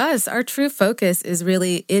for us, our true focus is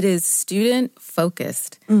really, it is student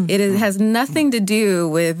focused. It has nothing to do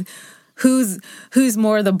with who's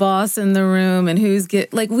more the boss in the room and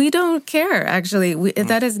we don't care, actually.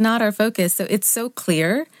 That is not our focus. So it's so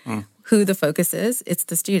clear who the focus is. It's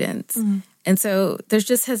the students. And so there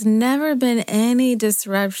just has never been any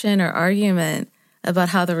disruption or argument about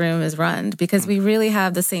how the room is run, because we really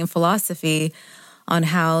have the same philosophy on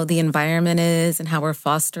how the environment is and how we're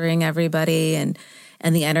fostering everybody and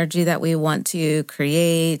the energy that we want to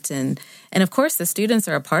create. And of course, the students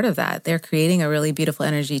are a part of that. They're creating a really beautiful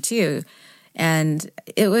energy too. And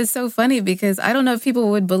it was so funny because I don't know if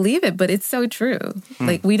people would believe it, but it's so true.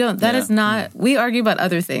 Like we is not, we argue about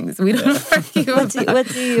other things. We don't argue about. What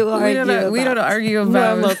do you argue about? We don't argue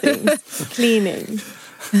about normal things. Cleaning.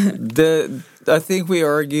 I think we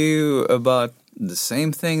argue about the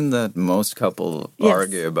same thing that most couples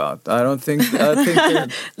argue about. I think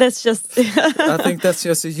that's just I think that's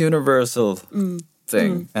just a universal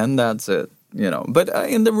thing, and that's it. But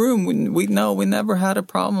in the room, we know we never had a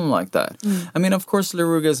problem like that. I mean, of course,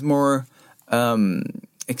 Laruga is more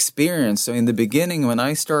experienced. So in the beginning, when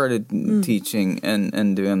I started teaching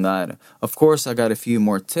and doing that, of course, I got a few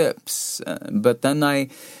more tips. But then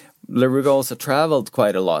Laruga also traveled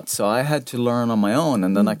quite a lot, so I had to learn on my own,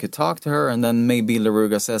 and then I could talk to her, and then maybe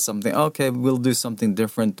Laruga says something, okay, we'll do something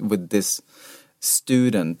different with this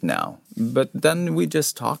student now. But then we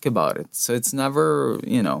just talk about it, so it's never,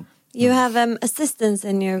 You have assistants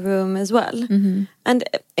in your room as well. And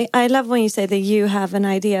I love when you say that you have an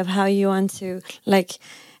idea of how you want to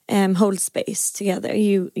hold space together.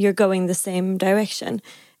 You're going the same direction.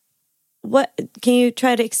 What can you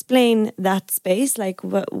try to explain that space? Like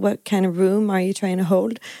what kind of room are you trying to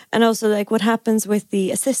hold? And also what happens with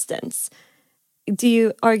the assistants? Do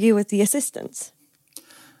you argue with the assistants?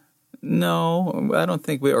 No, I don't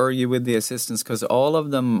think we argue with the assistants because all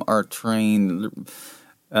of them are trained.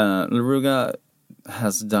 Laruga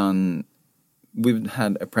we've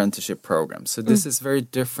had apprenticeship programs. So this is very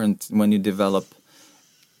different when you develop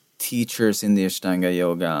teachers in the Ashtanga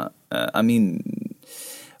yoga.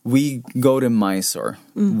 We go to Mysore.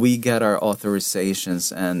 We get our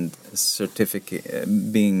authorizations and certificate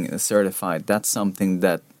being certified. That's something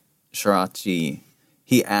that Sharathji,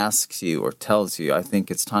 he asks you or tells you, I think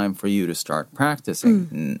it's time for you to start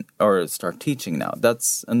practicing or start teaching now.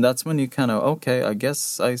 That's when you kind of, okay, I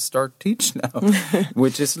guess I start teach now,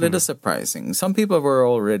 which is a little surprising. Some people were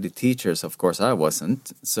already teachers. Of course, I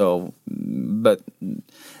wasn't. So, but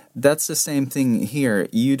that's the same thing here.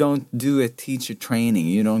 You don't do a teacher training.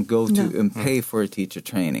 You don't go to and pay for a teacher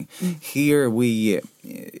training. Here we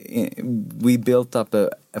built up a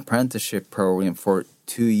apprenticeship program for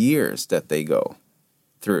 2 years that they go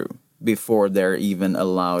through before they're even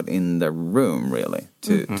allowed in the room really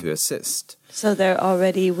to assist. So they're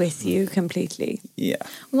already with you completely. Yeah.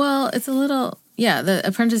 Well, it's a little the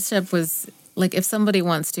apprenticeship was like if somebody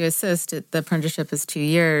wants to assist, the apprenticeship is 2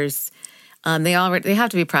 years. They have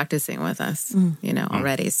to be practicing with us,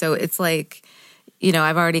 already. So it's like,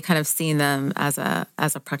 I've already kind of seen them as a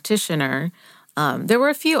practitioner. There were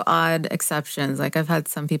a few odd exceptions. Like I've had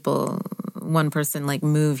some people, one person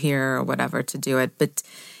move here or whatever to do it, but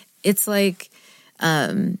it's like,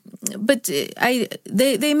 they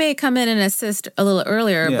may come in and assist a little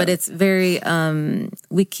earlier, but it's very,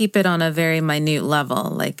 we keep it on a very minute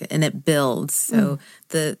level, and it builds. So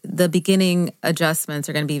the beginning adjustments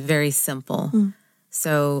are going to be very simple.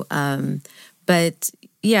 So, but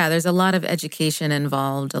yeah, there's a lot of education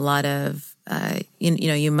involved, a lot of,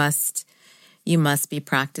 you must be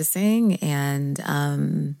practicing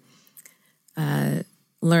and,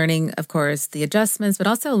 learning, of course, the adjustments, but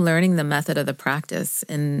also learning the method of the practice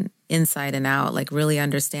inside and out, really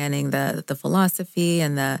understanding the philosophy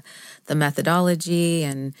and the methodology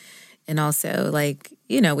and also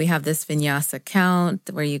we have this vinyasa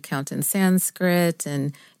count where you count in Sanskrit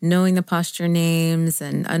and knowing the posture names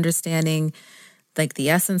and understanding the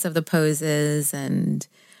essence of the poses and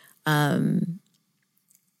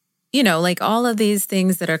all of these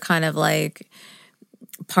things that are kind of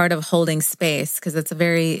part of holding space because it's a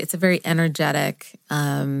very energetic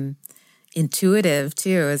intuitive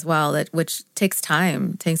too as well, which takes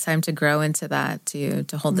time to grow into that, to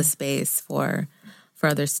hold the space for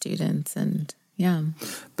other students. And yeah.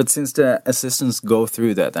 But since the assistants go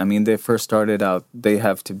through that, I mean, they first started out, they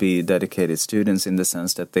have to be dedicated students in the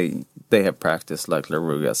sense that they have practiced, like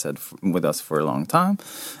Laruga said, with us for a long time.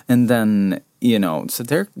 And then, you know, so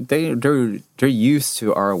they're used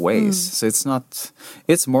to our ways. So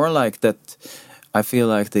it's more like that. I feel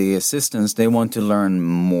like the assistants, they want to learn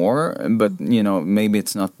more, but, you know, maybe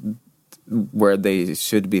it's not where they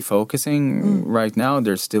should be focusing right now.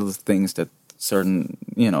 There's still things that certain,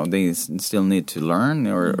 you know, they still need to learn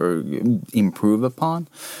or improve upon.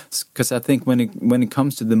 Because I think when it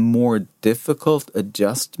comes to the more difficult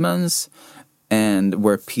adjustments and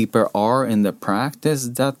where people are in the practice,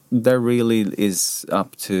 that really is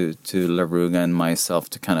up to Laruga and myself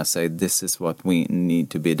to kind of say, this is what we need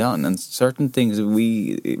to be done. And certain things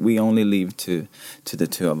we only leave to the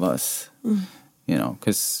two of us, you know,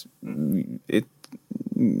 because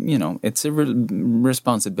it's a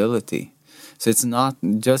responsibility. So it's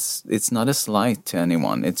not a slight to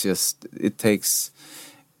anyone. It's just it takes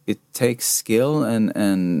skill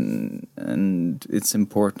and it's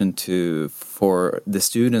important for the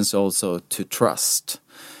students also to trust.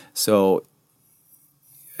 So,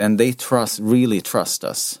 and they really trust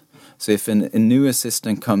us. So if a new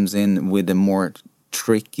assistant comes in with a more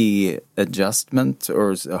tricky adjustment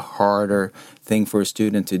or a harder thing for a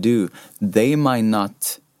student to do, they might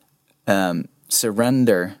not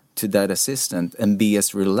surrender to that assistant and be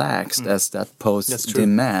as relaxed as that post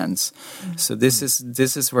demands. So this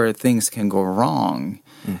is where things can go wrong,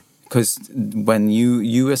 because when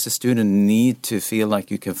you as a student need to feel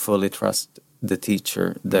like you can fully trust the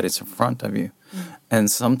teacher that is in front of you,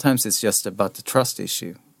 and sometimes it's just about the trust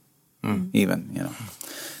issue, even, you know.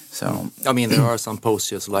 So I mean, there are some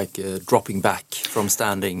postures like dropping back from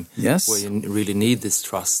standing, where you really need this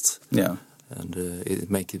trust. Yeah, and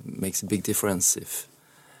it makes a big difference if.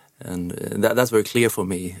 And that's very clear for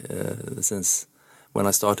me, since when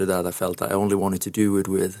I started that, I felt I only wanted to do it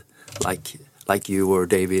with like you or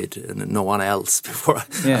David and no one else before.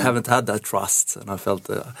 I haven't had that trust, and I felt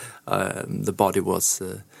the body was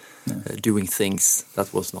doing things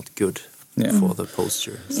that was not good for the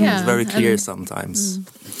posture. So it's very clear sometimes.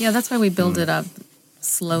 Yeah, that's why we build it up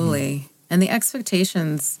slowly. And the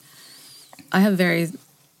expectations, I have I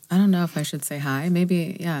don't know if I should say high,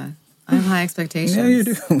 maybe, I have high expectations. Yeah, you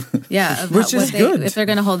do. Yeah, which is good. If they're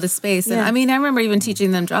going to hold the space. Yeah. And I mean, I remember even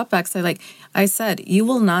teaching them dropbacks. I said, you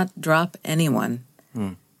will not drop anyone.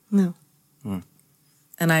 No.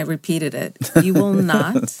 And I repeated it. You will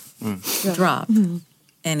not drop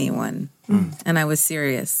anyone. And I was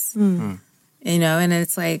serious. You know, and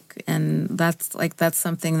it's like, and that's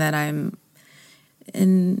something that I'm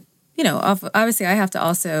in, you know, obviously I have to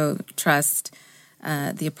also trust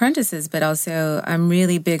the apprentices, but also I'm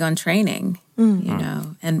really big on training, you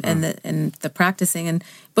know, and the practicing. And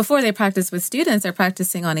before they practice with students, they're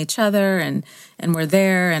practicing on each other, and we're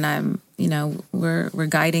there, and I'm, you know, we're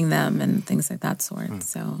guiding them and things like that sort.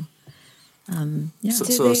 So,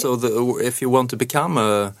 So if you want to become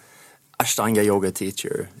a Ashtanga yoga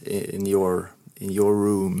teacher in your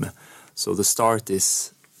room, so the start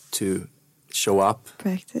is to show up,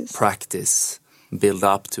 practice. Build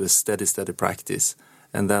up to a steady practice,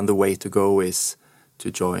 and then the way to go is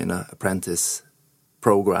to join an apprentice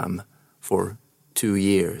program for 2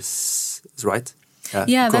 years, right?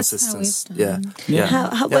 Yeah, that's how we've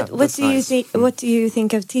done. What do you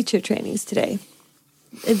think of teacher trainings today?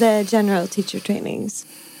 The general teacher trainings.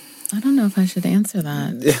 I don't know if I should answer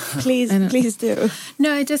that. Please do.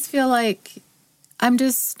 No, I just feel like I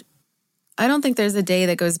don't think there's a day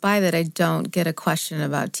that goes by that I don't get a question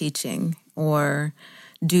about teaching. Or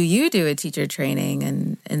do you do a teacher training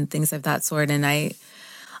and things of that sort? And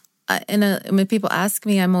when people ask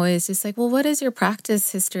me, I'm always just like, well, what is your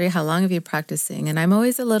practice history? How long have you practicing? And I'm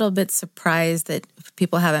always a little bit surprised that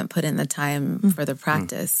people haven't put in the time for the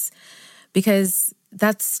practice, because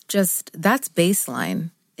that's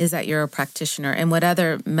baseline, is that you're a practitioner and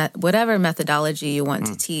whatever methodology you want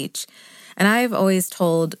to teach. And I've always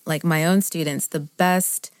told, like, my own students, the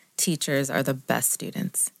best teachers are the best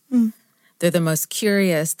students. They're the most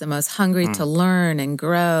curious, the most hungry to learn and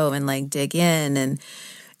grow and like dig in.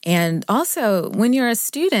 And also when you're a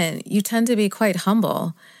student, you tend to be quite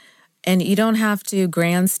humble, and you don't have to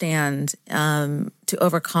grandstand to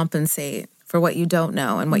overcompensate for what you don't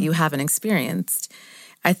know and what you haven't experienced.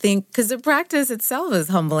 I think because the practice itself is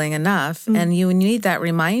humbling enough, and you need that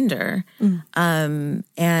reminder.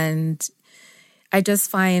 And I just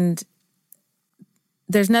find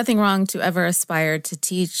there's nothing wrong to ever aspire to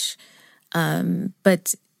teach.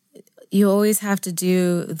 But you always have to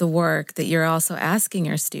do the work that you're also asking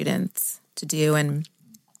your students to do. And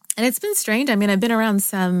it's been strange. I mean, I've been around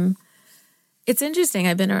it's interesting.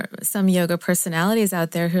 I've been around some yoga personalities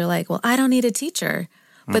out there who are like, well, I don't need a teacher,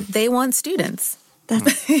 but they want students. And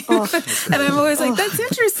I'm always like, that's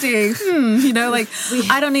interesting. Like,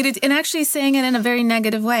 I don't need it. And actually saying it in a very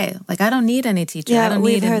negative way. Like, I don't need any teacher. Yeah, I don't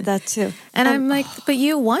we've need heard that too. And I'm like, but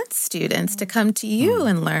you want students to come to you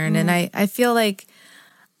and learn. And I feel like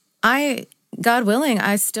God willing,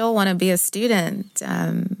 I still want to be a student,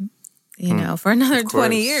 for another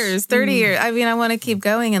 20 years, 30 years. I mean, I want to keep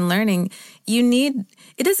going and learning.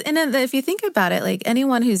 And if you think about it, like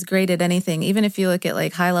anyone who's great at anything, even if you look at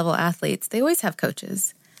like high-level athletes, they always have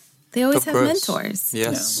coaches. They always have mentors.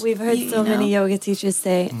 Yes. We've heard many yoga teachers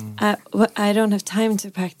say, I don't have time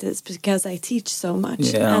to practice because I teach so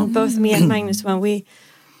much. Yeah. And both me and Magnus, when we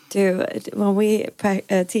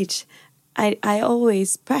teach, I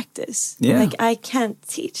always practice. Yeah. Like, I can't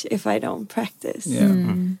teach if I don't practice. Yeah.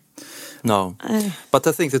 No, but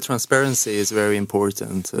I think the transparency is very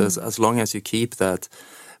important as long as you keep that.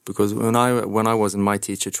 Because when I was in my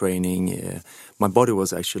teacher training, my body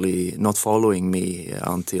was actually not following me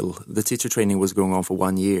until the teacher training was going on for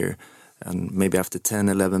 1 year. And maybe after 10,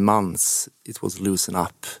 11 months, it was loosen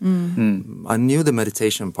up. I knew the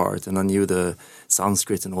meditation part and I knew the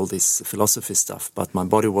Sanskrit and all this philosophy stuff, but my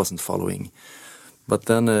body wasn't following. But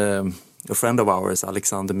then a friend of ours,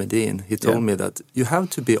 Alexander Medin, he told me that you have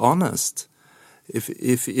to be honest.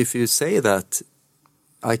 If you say that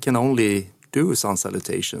I can only do sun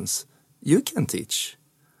salutations, you can teach.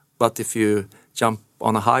 But if you jump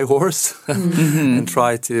on a high horse and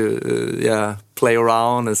try to play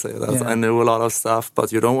around and say that I know a lot of stuff,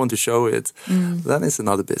 but you don't want to show it, then it's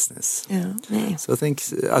another business. Yeah. So I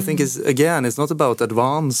think it's not about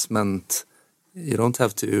advancement. You don't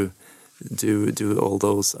have to do all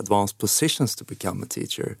those advanced positions to become a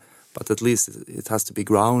teacher, but at least it has to be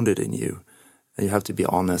grounded in you, and you have to be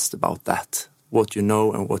honest about that, what you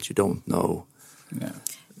know and what you don't know.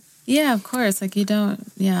 Yeah, of course. Like, you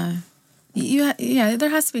don't. There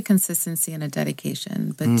has to be consistency and a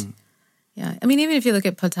dedication. But I mean, even if you look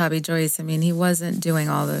at Pattabhi Jois, I mean, he wasn't doing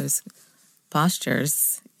all those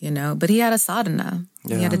postures, but he had a sadhana.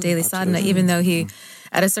 He had a daily sadhana, even though he,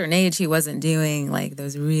 at a certain age, he wasn't doing like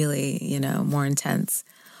those really, more intense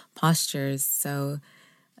postures. So,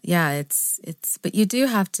 but you do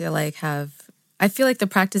have to I feel like the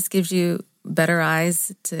practice gives you better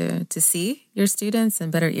eyes to see your students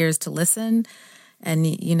and better ears to listen. And,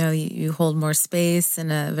 you hold more space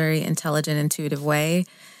in a very intelligent, intuitive way.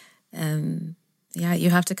 And, you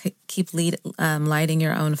have to keep lighting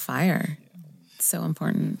your own fire. It's so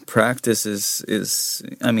important. Practice is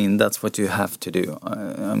I mean, that's what you have to do.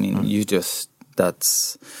 I mean,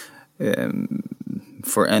 that's...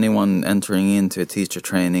 for anyone entering into a teacher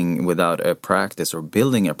training without a practice or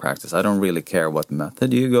building a practice, I don't really care what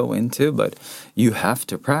method you go into, but you have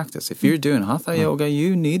to practice. If you're doing Hatha Yoga,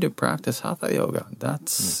 you need to practice Hatha Yoga.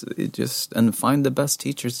 That's and find the best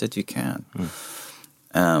teachers that you can.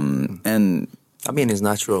 And I mean, it's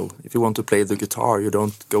natural. If you want to play the guitar, you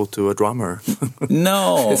don't go to a drummer.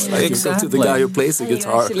 No, it's like exactly. You go to the guy who plays the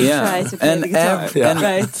guitar. Try to play the guitar.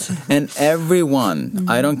 And everyone,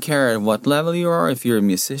 I don't care at what level you are, if you're a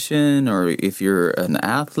musician or if you're an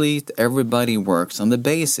athlete, everybody works on the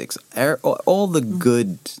basics. All the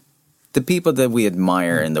good, the people that we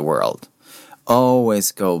admire in the world,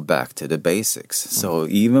 always go back to the basics. So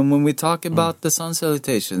even when we talk about the sun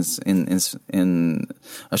salutations in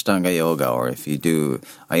Ashtanga Yoga, or if you do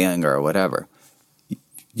Iyengar or whatever,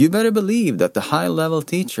 you better believe that the high-level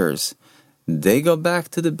teachers, they go back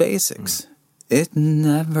to the basics. It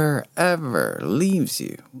never, ever leaves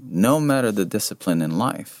you, no matter the discipline in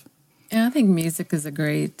life. Yeah, I think music is a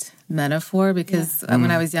great metaphor because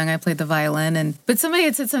when I was young, I played the violin. But somebody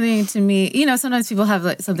had said something to me, sometimes people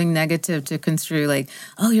have something negative to construe, like,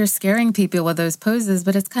 oh, you're scaring people with those poses.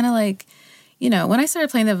 But it's kind of like, when I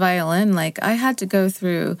started playing the violin, like, I had to go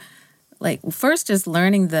through, like, first just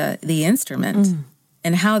learning the instrument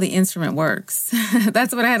and how the instrument works.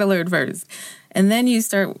 That's what I had to learn first. And then you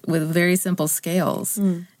start with very simple scales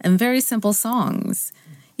and very simple songs.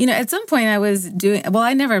 At some point I was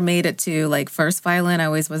I never made it to like first violin. I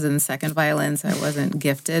always was in second violin, so I wasn't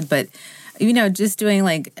gifted. But, just doing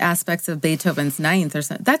like aspects of Beethoven's Ninth or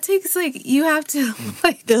something, that takes you have to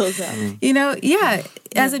build up.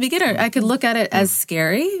 As a beginner, I could look at it as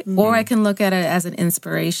scary or I can look at it as an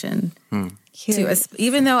inspiration.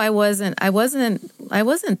 Even though I wasn't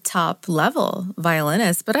top level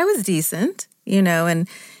violinist, but I was decent, and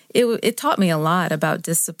it taught me a lot about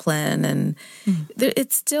discipline, and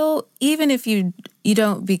it's still, even if you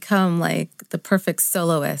don't become like the perfect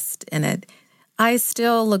soloist in it, I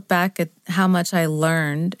still look back at how much I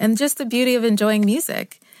learned and just the beauty of enjoying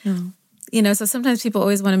music. You know, so sometimes people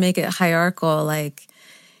always want to make it hierarchical, like,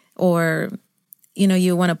 or, you know,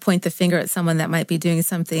 you want to point the finger at someone that might be doing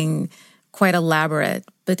something quite elaborate,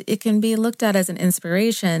 but it can be looked at as an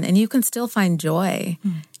inspiration, and you can still find joy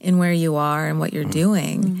in where you are and what you're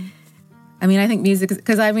doing. I mean, I think music,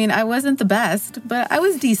 because I mean, I wasn't the best, but I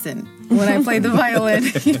was decent when I played the violin,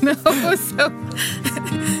 you know, so...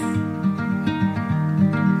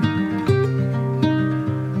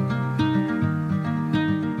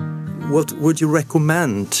 What would you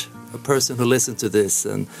recommend a person who listens to this?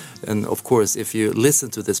 And of course, if you listen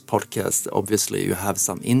to this podcast, obviously you have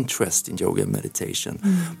some interest in yoga and meditation.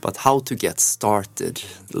 But how to get started?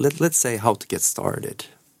 Let's say how to get started.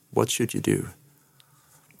 What should you do?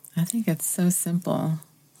 I think it's so simple.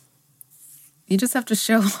 You just have to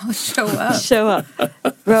show up. Show up.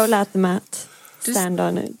 Roll out the mat. Stand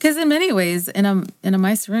on it. Because in many ways, in a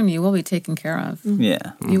mice room, you will be taken care of.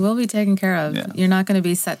 Yeah. You will be taken care of. Yeah. You're not going to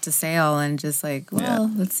be set to sail and just like, well,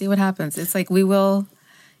 let's see what happens. It's like you will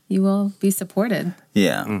be supported.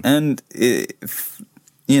 Yeah. And if,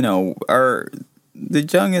 you know, the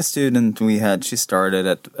youngest student we had, she started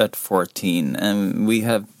at 14, and we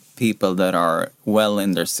have people that are well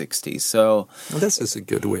in their 60s. So this is a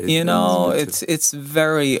good way. You know, it's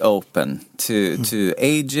very open to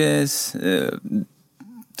ages.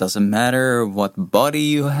 Doesn't matter what body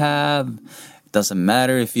you have. Doesn't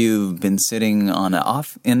matter if you've been sitting on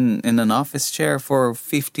in an office chair for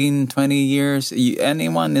 15, 20 years.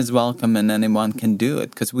 Anyone is welcome, and anyone can do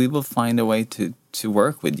it, because we will find a way to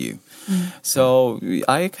work with you. So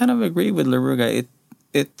I kind of agree with Laruga.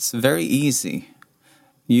 It's very easy.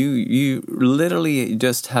 You literally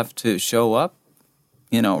just have to show up,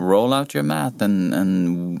 you know, roll out your mat,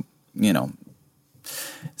 and you know.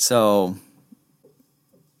 So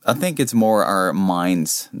I think it's more our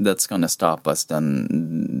minds that's going to stop us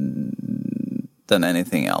than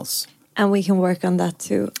anything else. And we can work on that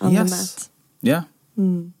too on the mat. Yeah.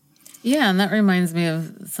 Yeah, and that reminds me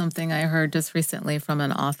of something I heard just recently from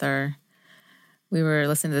an author. We were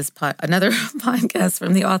listening to this another podcast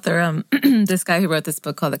from the author, this guy who wrote this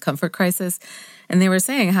book called The Comfort Crisis. And they were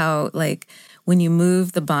saying how, like, when you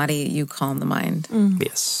move the body, you calm the mind.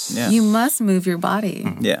 Yes. Yeah. You must move your body.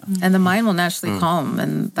 Yeah. And the mind will naturally calm.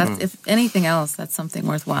 And that's, if anything else, that's something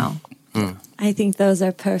worthwhile. I think those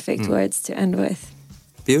are perfect words to end with.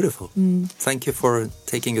 Beautiful. Thank you for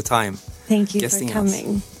taking your time. Thank you for guesting us.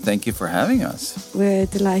 coming. Thank you for having us. We're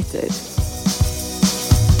delighted.